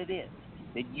little it is,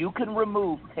 that you can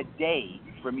remove today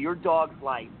from your dog's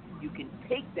life, you can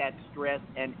take that stress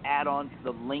and add on to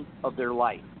the length of their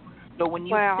life. So when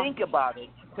you think about it,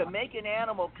 to make an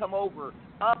animal come over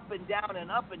up and down at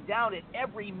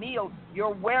every meal,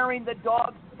 you're wearing the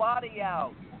dog's body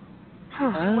out. You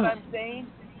know what I'm saying?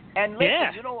 And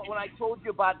listen, when I told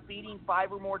you about feeding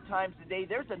 5 or more times a day,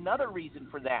 there's another reason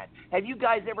for that. Have you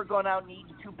guys ever gone out and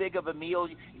eaten too big of a meal?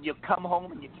 You come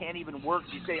home and you can't even work.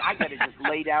 You say, I got to just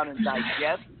lay down and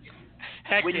digest.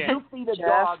 When you feed a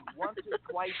dog once or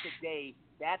twice a day,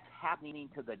 that's happening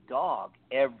to the dog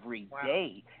every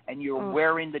day, and you're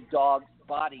wearing the dog's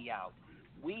body out.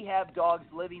 We have dogs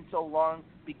living so long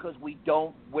because we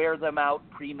don't wear them out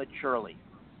prematurely.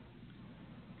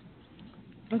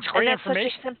 That's great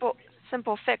information. Such a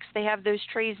simple fix. They have those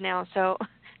trays now, so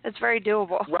it's very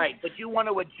doable. Right, but you want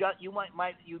to adjust. You might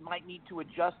need to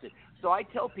adjust it. So I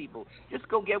tell people, just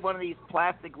go get one of these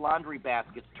plastic laundry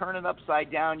baskets, turn it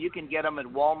upside down. You can get them at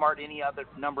Walmart, any other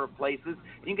number of places.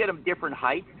 You can get them different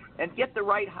heights, and get the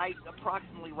right height,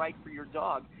 approximately right for your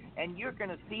dog. And you're going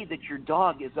to see that your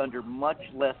dog is under much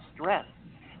less stress.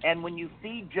 And when you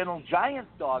feed Gentle Giant's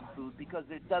dog food, because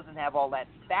it doesn't have all that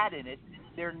fat in it,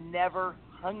 they're never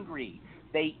hungry.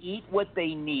 They eat what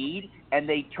they need, and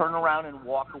they turn around and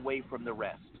walk away from the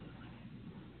rest.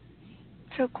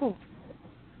 So cool.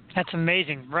 That's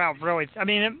amazing. Wow, really. I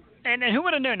mean, and who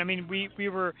would have known? I mean, we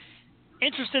were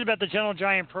interested about the Gentle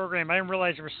Giant program. I didn't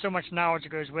realize there was so much knowledge that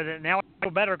goes with it. Now I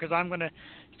feel better because I'm going to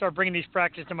start bringing these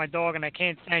practices to my dog, and I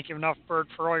can't thank you enough, Burt,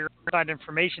 for all your inside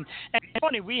information. And it's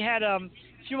funny, we had a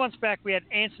few months back, we had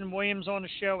Anson Williams on the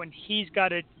show, and he's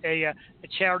got a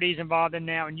charity he's involved in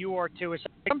now, and you are too. So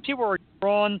some people are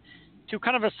drawn to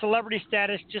kind of a celebrity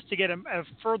status just to get a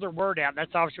further word out.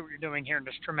 That's obviously what you're doing here, and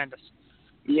it's tremendous.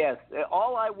 Yes.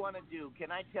 All I want to do,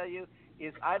 can I tell you,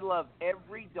 is I love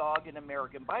every dog in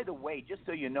America. And by the way, just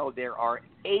so you know, there are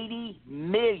 80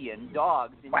 million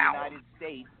dogs in the United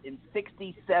States in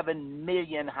 67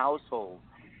 million households.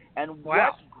 And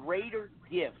what greater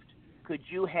gift could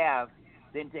you have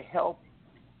than to help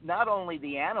not only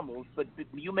the animals, but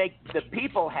you make the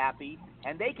people happy,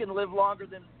 and they can live longer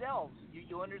themselves.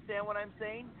 You understand what I'm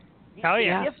saying?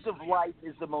 The gift of life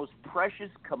is the most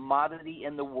precious commodity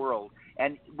in the world.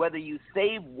 And whether you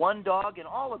save one dog, and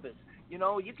all of us,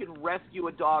 you can rescue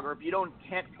a dog, or if you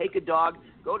can't take a dog,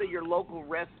 go to your local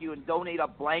rescue and donate a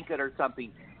blanket or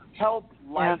something. Help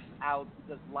life out,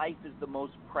 because life is the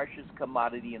most precious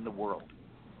commodity in the world.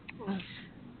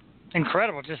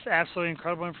 Incredible. Just absolutely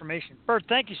incredible information. Burt,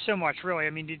 thank you so much, really. I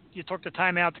mean, you took the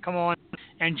time out to come on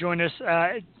and join us.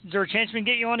 Is there a chance we can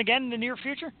get you on again in the near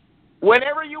future?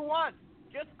 Whenever you want.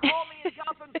 Just call me in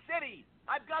Gotham City.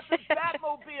 I've got the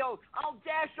Batmobile. I'll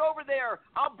dash over there.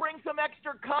 I'll bring some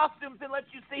extra costumes and let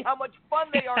you see how much fun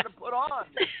they are to put on.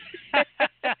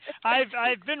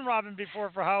 I've been Robin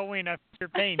before for Halloween. I feel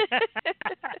your pain.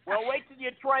 Well, wait till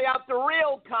you try out the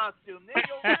real costume. Then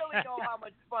you'll really know how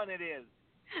much fun it is.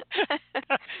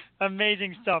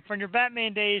 Amazing stuff. From your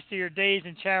Batman days to your days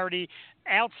in charity,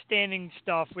 outstanding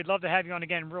stuff. We'd love to have you on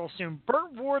again real soon.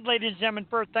 Burt Ward, ladies and gentlemen.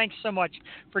 Burt, thanks so much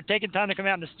for taking time to come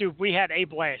out in the Stoop. We had a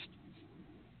blast.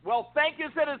 Well, thank you,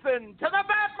 citizen. To the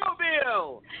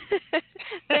Batmobile!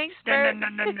 Thanks, Burt.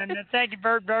 Thank you,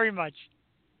 Burt, very much.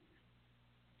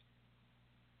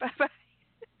 Bye-bye.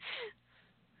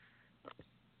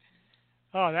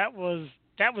 Oh, that was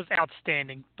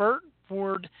outstanding. Burt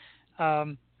Ward,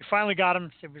 we finally got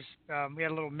him. It was we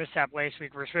had a little mishap last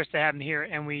week. We were supposed to have him here,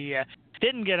 and we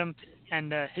didn't get him.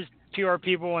 And his PR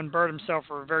people and Burt himself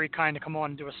were very kind to come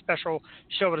on and do a special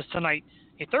show with us tonight,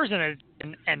 a Thursday night.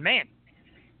 And man,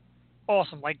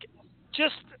 awesome! Like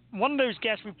just one of those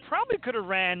guests. We probably could have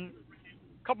ran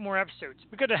a couple more episodes.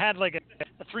 We could have had like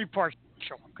a 3-part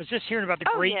show because just hearing about the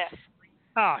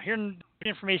hearing the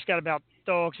information got about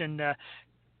dogs and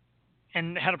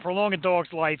how to prolong a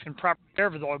dog's life and proper care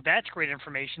of a dog, that's great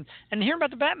information. And hearing about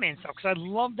the Batman stuff, because I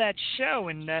love that show,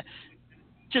 and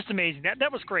just amazing.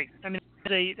 That was great. I mean,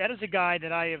 that is a guy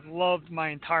that I have loved my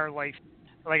entire life.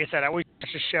 Like I said, I always watch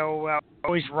the show,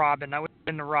 always Robin. I was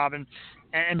into Robin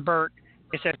and Burt.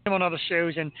 Like I said, him on other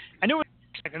shows, and I knew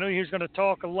he was going to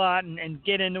talk a lot and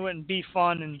get into it and be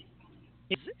fun, and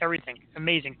it's everything.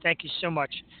 Amazing. Thank you so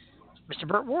much, Mr.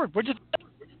 Burt Ward. What'd you think?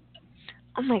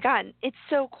 Oh my God, it's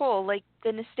so cool. Like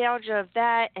the nostalgia of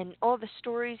that and all the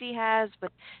stories he has with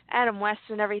Adam West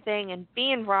and everything, and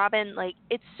being Robin, like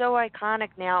it's so iconic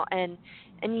now, and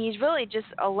he's really just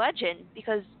a legend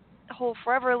because he'll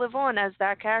forever live on as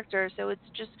that character. So it's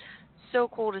just so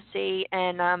cool to see,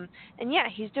 and yeah,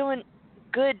 he's doing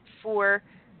good for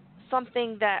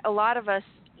something that a lot of us,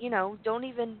 don't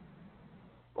even.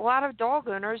 A lot of dog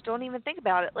owners don't even think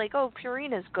about it. Like, oh,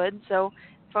 Purina's good, so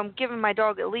if I'm giving my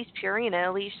dog at least Purina,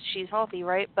 at least she's healthy,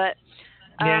 right? But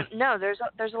no,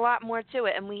 there's a lot more to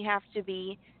it, and we have to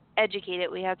be educated.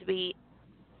 We have to be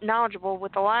knowledgeable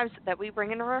with the lives that we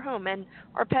bring into our home, and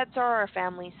our pets are our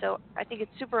family. So I think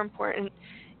it's super important.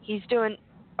 He's doing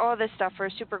all this stuff for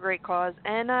a super great cause,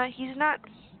 and he's not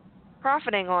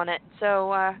profiting on it.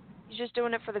 So he's just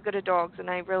doing it for the good of dogs, and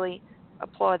I really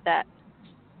applaud that.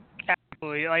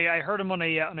 Absolutely. I heard him on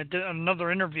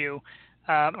another interview,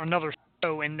 another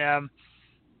show, and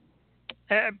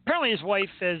apparently his wife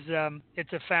is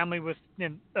it's a family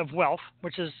of wealth,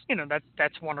 which is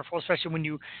that's wonderful, especially when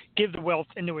you give the wealth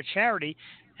into a charity.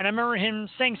 And I remember him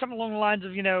saying something along the lines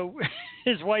of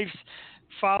his wife's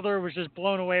father was just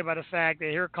blown away by the fact that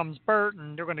here comes Burt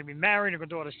and they're going to be married, they're going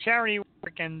to do all this charity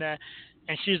work, and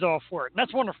she's all for it. And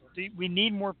that's wonderful. We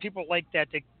need more people like that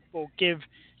will give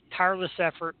tireless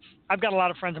effort. I've got a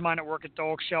lot of friends of mine that work at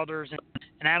dog shelters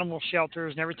and animal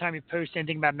shelters, and every time you post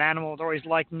anything about an animal, they're always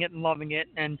liking it and loving it,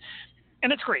 and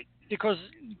it's great because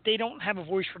they don't have a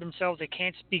voice for themselves. They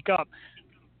can't speak up,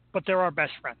 but they're our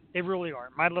best friend. They really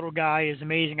are. My little guy is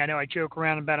amazing. I know I joke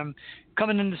around about him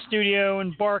coming in the studio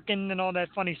and barking and all that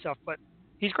funny stuff, but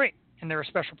he's great, and they're a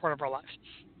special part of our lives.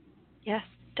 Yes,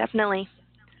 definitely.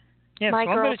 Yeah, My so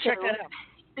I'm girl going to check too. that out.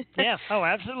 Yeah, oh,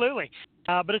 absolutely.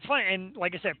 But it's fun, and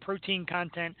like I said, protein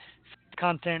content,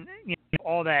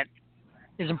 all that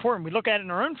is important. We look at it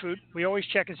in our own food. We always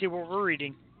check and see what we're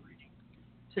eating.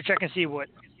 So check and see what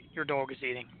your dog is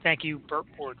eating. Thank you, Burt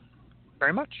Ward,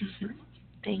 very much. Mm-hmm.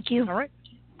 Thank you. All right.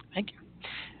 Thank you.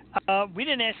 We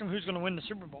didn't ask him who's going to win the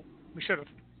Super Bowl. We should have.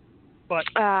 But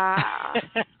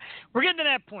we're getting to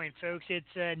that point, folks. It's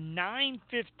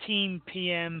 9:15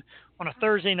 p.m. on a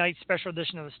Thursday night special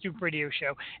edition of the Stoop Radio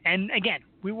Show. And again,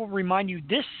 we will remind you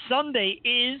this Sunday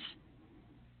is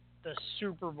the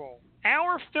Super Bowl.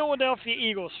 Our Philadelphia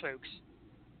Eagles, folks,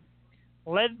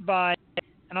 led by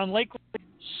an unlikely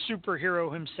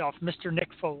superhero himself, Mr. Nick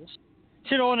Foles.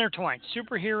 It's all intertwined.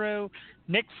 Superhero,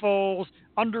 Nick Foles,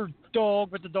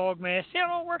 underdog with the dog mask. See how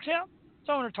it all works out? It's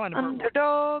all intertwined.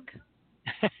 Underdog.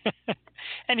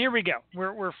 And here we go.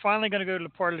 We're finally going to go to the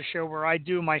part of the show where I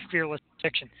do my fearless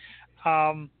prediction.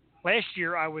 Last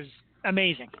year I was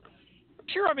amazing.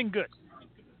 This year I've been good.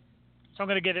 So I'm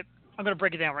going to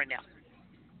break it down right now.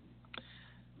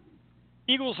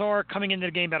 Eagles are coming into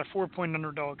the game about a 4-point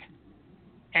underdog,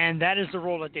 and that is the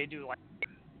role that they do. Like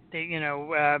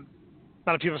a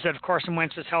lot of people said if Carson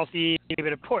Wentz was healthy, give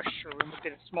it a push, or we looked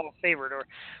at a small favorite, or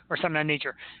something of that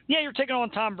nature. Yeah, you're taking on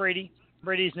Tom Brady.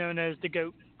 Brady is known as the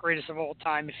GOAT, greatest of all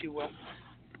time, if you will,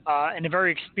 and a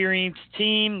very experienced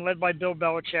team led by Bill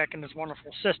Belichick and this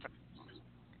wonderful system.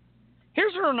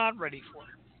 Here's what they're not ready for.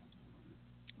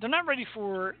 They're not ready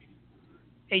for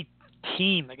a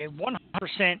team, like a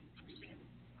 100%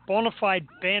 bona fide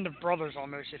band of brothers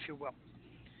almost, if you will.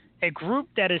 A group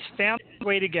that has found its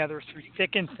way together through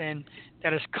thick and thin,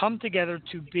 that has come together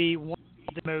to be one of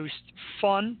the most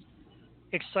fun,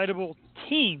 excitable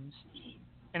teams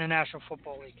in the National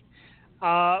Football League.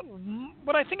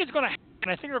 What I think is going to happen,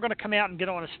 I think they're going to come out and get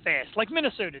on us fast, like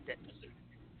Minnesota did.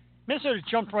 Minnesota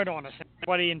jumped right on us.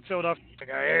 Everybody in Philadelphia, like,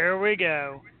 here we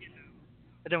go.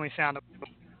 But then we found it.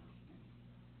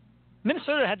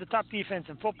 Minnesota had the top defense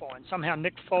in football, and somehow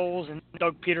Nick Foles and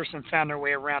Doug Peterson found their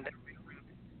way around it.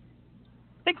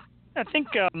 I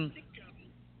think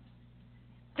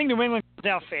New England comes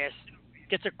out fast,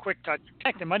 gets a quick touch. In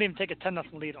fact, they might even take a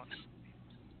 10-0 lead on us.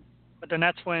 But then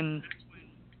that's when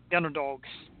the underdogs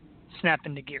snap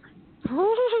into gear.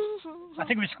 I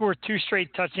think we scored 2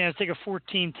 straight touchdowns, take a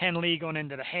 14-10 lead going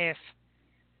into the half.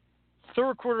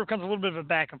 Third quarter becomes a little bit of a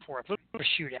back and forth, a little bit of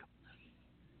a shootout.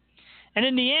 And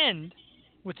in the end,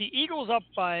 with the Eagles up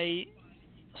by a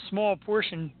small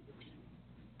portion,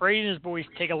 Brady and his boys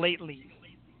take a late lead.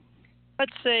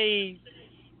 Let's say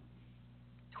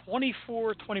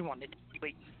 24-21. They take a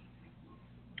lead.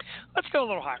 Let's go a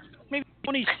little higher. Maybe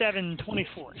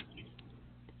 27-24.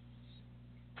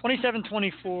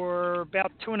 27-24,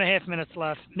 about 2.5 minutes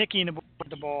left. Nicky and the boys with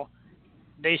the ball.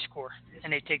 They score,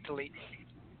 and they take the lead.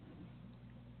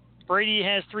 Brady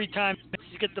has 3 times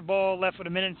to get the ball, left with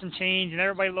a minute and some change, and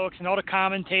everybody looks, and all the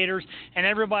commentators and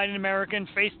everybody in America and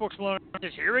Facebook's blowing up.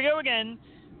 Says, here we go again.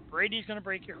 Brady's going to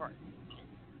break your heart.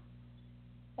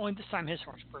 Only this time his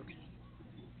heart's broken.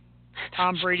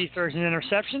 Tom Brady throws an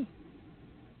interception.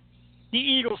 The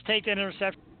Eagles take that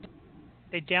interception.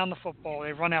 They down the football.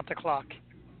 They run out the clock.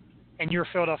 And your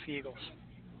Philadelphia Eagles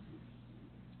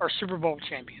are Super Bowl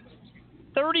champions.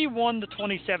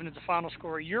 31-27 is the final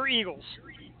score. Your Eagles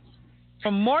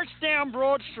from march down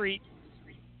Broad Street,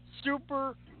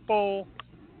 Super Bowl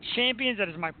champions. That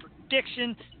is my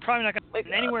prediction. Probably not going to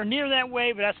be anywhere near that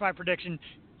way, but that's my prediction.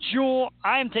 Jewel,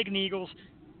 I am taking the Eagles.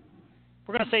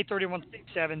 We're going to say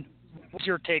 31-27. What's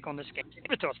your take on this game?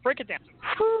 Give it to us. Break it down.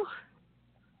 Whew.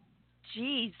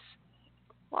 Jeez.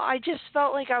 Well, I just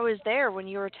felt like I was there when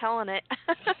you were telling it.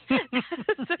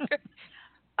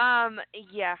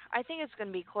 Yeah, I think it's going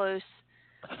to be close.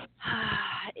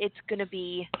 It's going to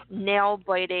be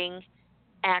nail-biting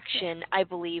action, I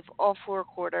believe, all 4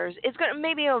 quarters.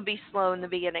 Maybe it'll be slow in the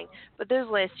beginning, but those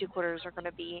last 2 quarters are going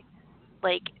to be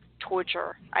like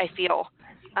torture, I feel.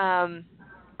 I'm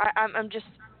just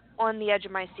on the edge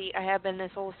of my seat. I have been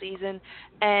this whole season,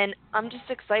 and I'm just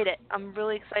excited. I'm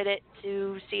really excited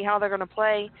to see how they're going to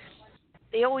play.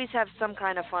 They always have some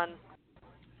kind of fun,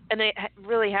 and it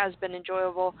really has been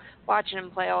enjoyable watching them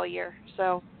play all year.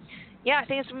 So, yeah, I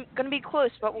think it's going to be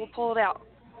close, but we'll pull it out.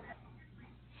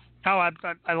 Oh,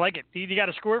 I like it. You got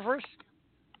a score for us?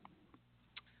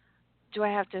 Do I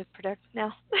have to predict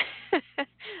now?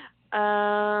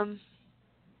 Yeah,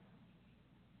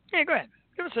 go ahead.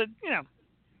 Give us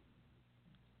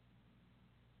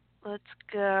Let's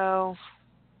go.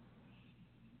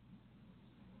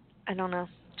 I don't know.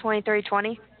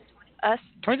 23-20? Us?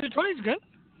 23-20 is good.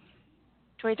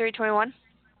 23-21?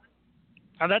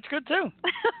 Oh, that's good, too.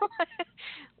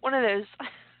 One of those.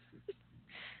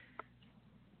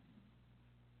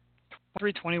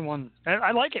 23-21.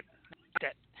 I like it.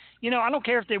 I don't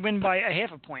care if they win by a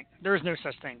half a point. There is no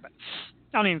such thing, but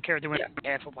I don't even care if they win by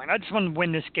half a point. I just want to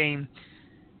win this game.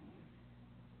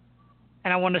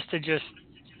 And I want us to just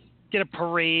get a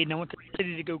parade, and I want the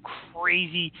city to go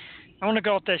crazy. I want to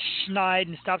go off that schneid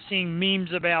and stop seeing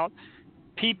memes about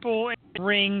people in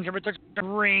rings, everybody talks about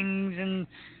rings, and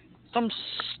some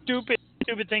stupid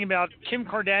thing about Kim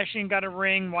Kardashian got a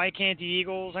ring, why can't the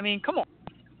Eagles? I mean, come on.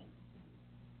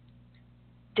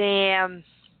 Damn.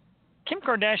 Kim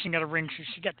Kardashian got a ring, so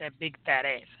she got that big fat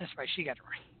ass. That's why she got a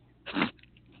ring.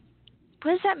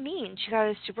 What does that mean? She got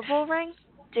a Super Bowl ring?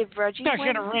 Did Reggie No, win?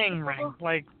 she got a ring.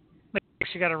 Like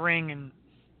she got a ring and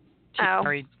she's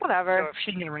married. Whatever. So if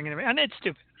she can get a ring, and it's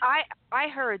stupid. I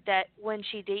heard that when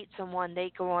she dates someone,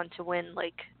 they go on to win,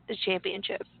 like, the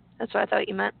championship. That's what I thought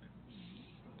you meant.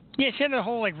 Yeah, she had the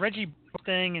whole, like, Reggie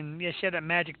thing, and, yeah, she had that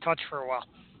magic touch for a while.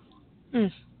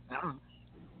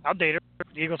 I'll date her.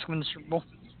 The Eagles win the Super Bowl.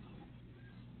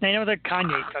 Now, you know what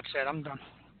Kanye touch that? I'm done.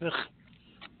 Ugh.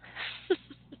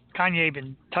 Kanye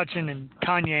been touching and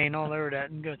Kanye and all over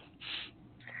that, and good.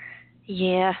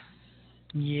 Yeah.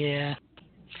 Yeah.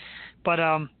 But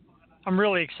I'm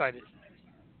really excited.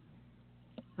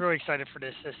 Really excited for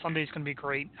this. Sunday's going to be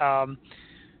great.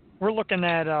 We're looking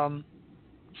at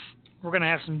we're going to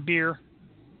have some beer.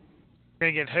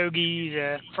 We're going to get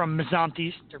hoagies from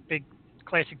Mazzanti's. They're big,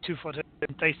 classic 2-foot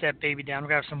hoagies. Dice that baby down. We're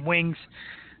going to have some wings.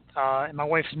 And my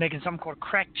wife is making something called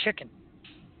cracked chicken.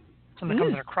 Something that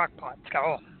comes in a crock pot. It's got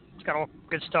all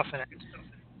good stuff in it.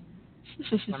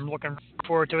 I'm looking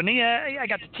forward to it. And I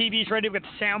got the TVs ready. We've got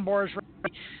the sound bars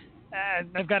ready.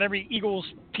 I've got every Eagles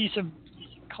piece of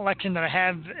collection that I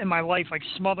have in my life, like,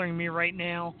 smothering me right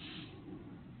now.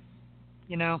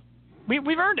 You know,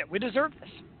 we've earned it. We deserve this.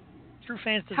 True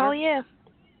fans deserve it. Hell yeah.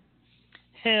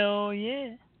 Hell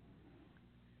yeah.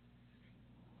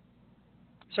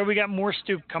 So we got more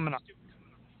Stoop coming up.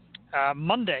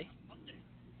 Monday,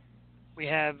 we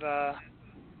have,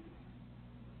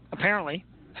 apparently,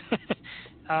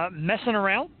 Messing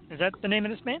Around. Is that the name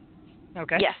of this band?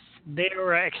 Okay. Yes. They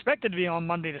are expected to be on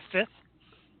Monday the 5th.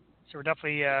 So we're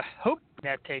definitely hoping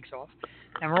that takes off.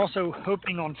 And we're also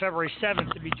hoping on February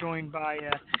 7th to be joined by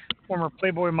former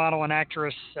Playboy model and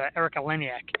actress Erica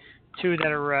Leniak. Two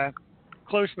that are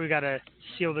close, but we've got to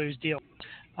seal those deals.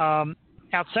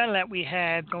 Outside of that, we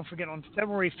have, don't forget, on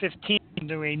February 15th, we'll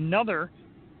do another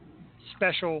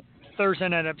special Thursday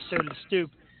night episode of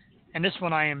Stoop. And this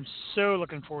one I am so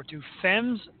looking forward to.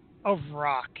 Femmes of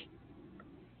Rock.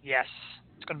 Yes,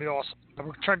 it's going to be awesome. We're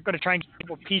going to try and get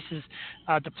people pieces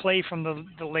to play from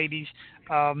the ladies.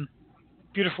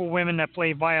 Beautiful women that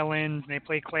play violins, and they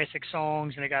play classic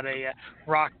songs, and they got a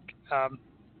rock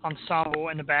ensemble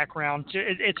in the background.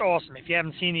 It's awesome. If you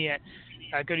haven't seen it yet,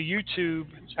 go to YouTube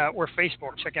or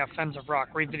Facebook. Check out Femmes of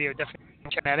Rock. Great video. Definitely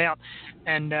check that out.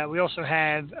 And we also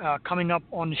have coming up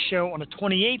on the show on the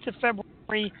 28th of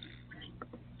February,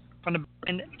 from the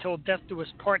band Till Death Do Us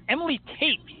Part, Emily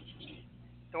Tate,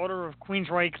 daughter of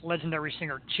Queensryche legendary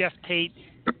singer Jeff Tate.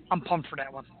 I'm pumped for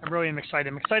that one. I really am excited.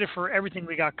 I'm excited for everything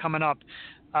we got coming up.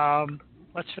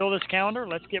 Let's fill this calendar.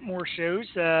 Let's get more shows.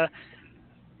 It's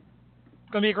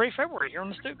going to be a great February here on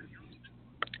the Stoop.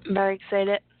 Very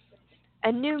excited.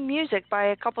 And new music by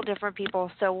a couple different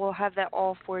people, so we'll have that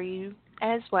all for you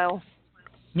as well.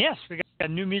 Yes, we got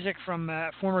new music from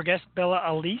former guest Bella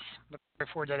Elise.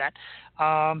 Looking forward to that.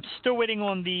 Still waiting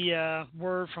on the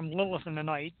word from Lilith in the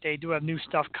Night. They do have new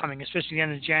stuff coming, especially the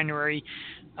end of January,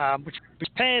 which was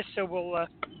passed. So we'll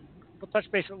touch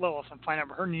base with Lilith and find out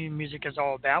what her new music is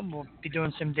all about. We'll be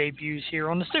doing some debuts here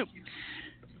on the Stoop.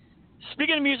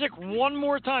 Speaking of music, one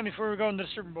more time before we go into the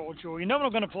Super Bowl, Jewel. You know what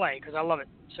I'm going to play because I love it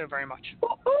so very much.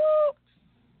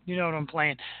 You know what I'm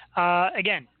playing.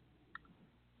 Again,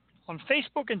 on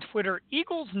Facebook and Twitter,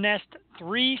 Eagles Nest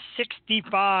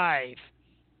 365.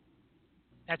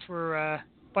 That's where a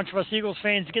bunch of us Eagles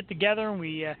fans get together and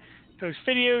we post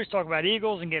videos, talk about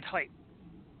Eagles, and get hyped.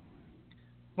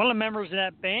 One of the members of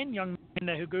that band, young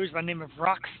man who goes by the name of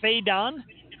Rock Fadon,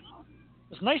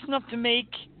 was nice enough to make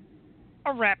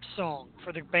a rap song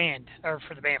for the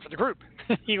group,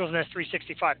 Eagles Nest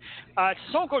 365. It's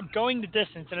a song called Going the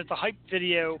Distance, and it's a hype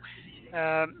video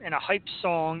and a hype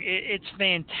song. It's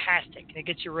fantastic, and it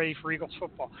gets you ready for Eagles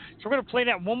football. So we're going to play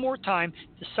that one more time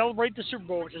to celebrate the Super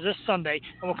Bowl, which is this Sunday,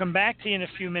 and we'll come back to you in a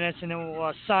few minutes, and then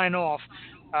we'll sign off,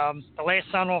 the last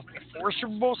sign off before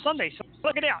Super Bowl Sunday. So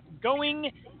look it out.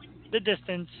 Going the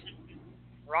Distance,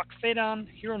 Rock Fadon,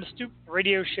 here on the Stoop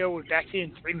Radio Show. We'll be back to you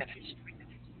in 3 minutes.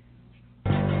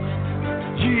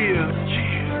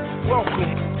 Yeah,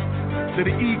 welcome to the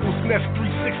Eagles Nest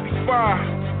 365.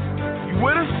 You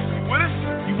with us?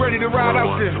 You ready to ride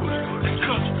out there? Let's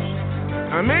go.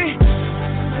 I mean,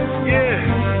 yeah,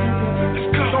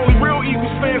 let's go. There's only real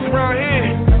Eagles fans around here.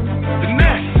 The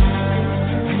Nest.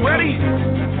 You ready?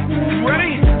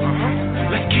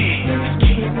 Let's get.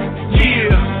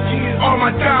 Yeah, all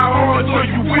my diehards, are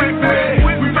you with me?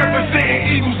 We representing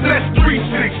Eagles Nest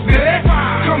 360.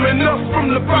 Coming up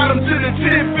from the bottom to the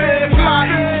tip, man.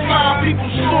 Fly, people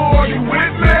soar, you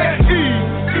with me?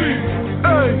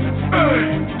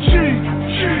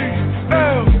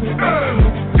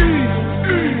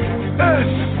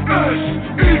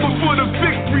 Eagles for the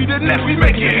victory, the Nest, we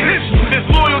making history. There's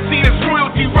loyalty, there's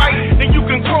royalty, right? And you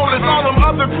can call us. All them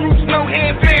other groups, no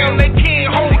hands down, they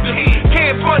can't hold us.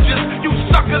 Can't budge us, you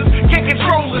suckers, can't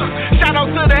control us. Shout out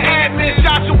to the admin,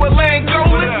 Joshua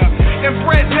Langola. And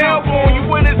Brett Hellborn, you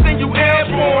with us and you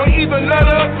airborne. Either nut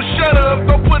up or shut up,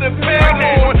 don't put a pair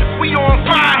on. We on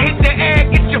fire, hit the air,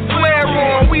 get your flare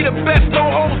on. We the best, no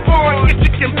holds barred, get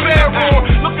your compare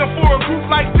on. Looking for a group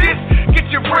like this, get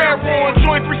your prayer on.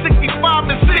 Join 365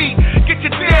 to see, get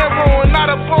your dare on. Not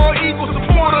a ball, Eagle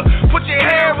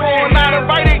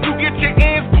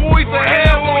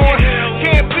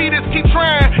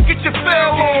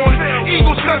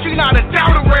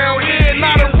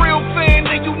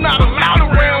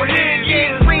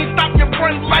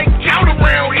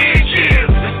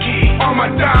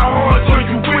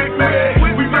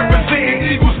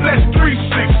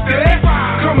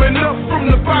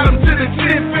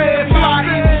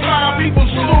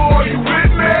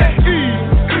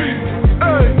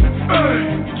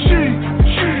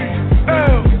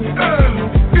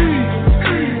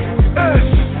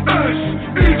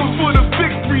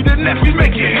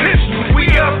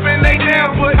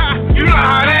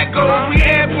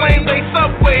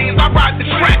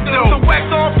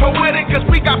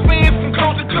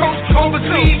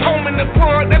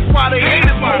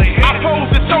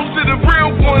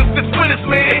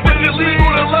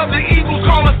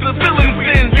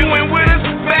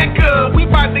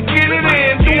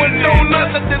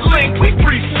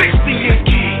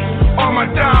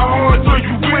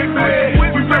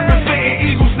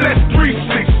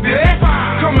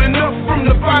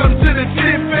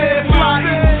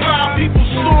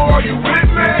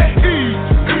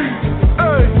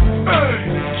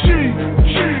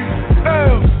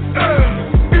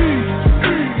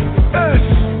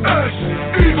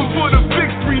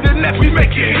left, we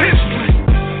making history.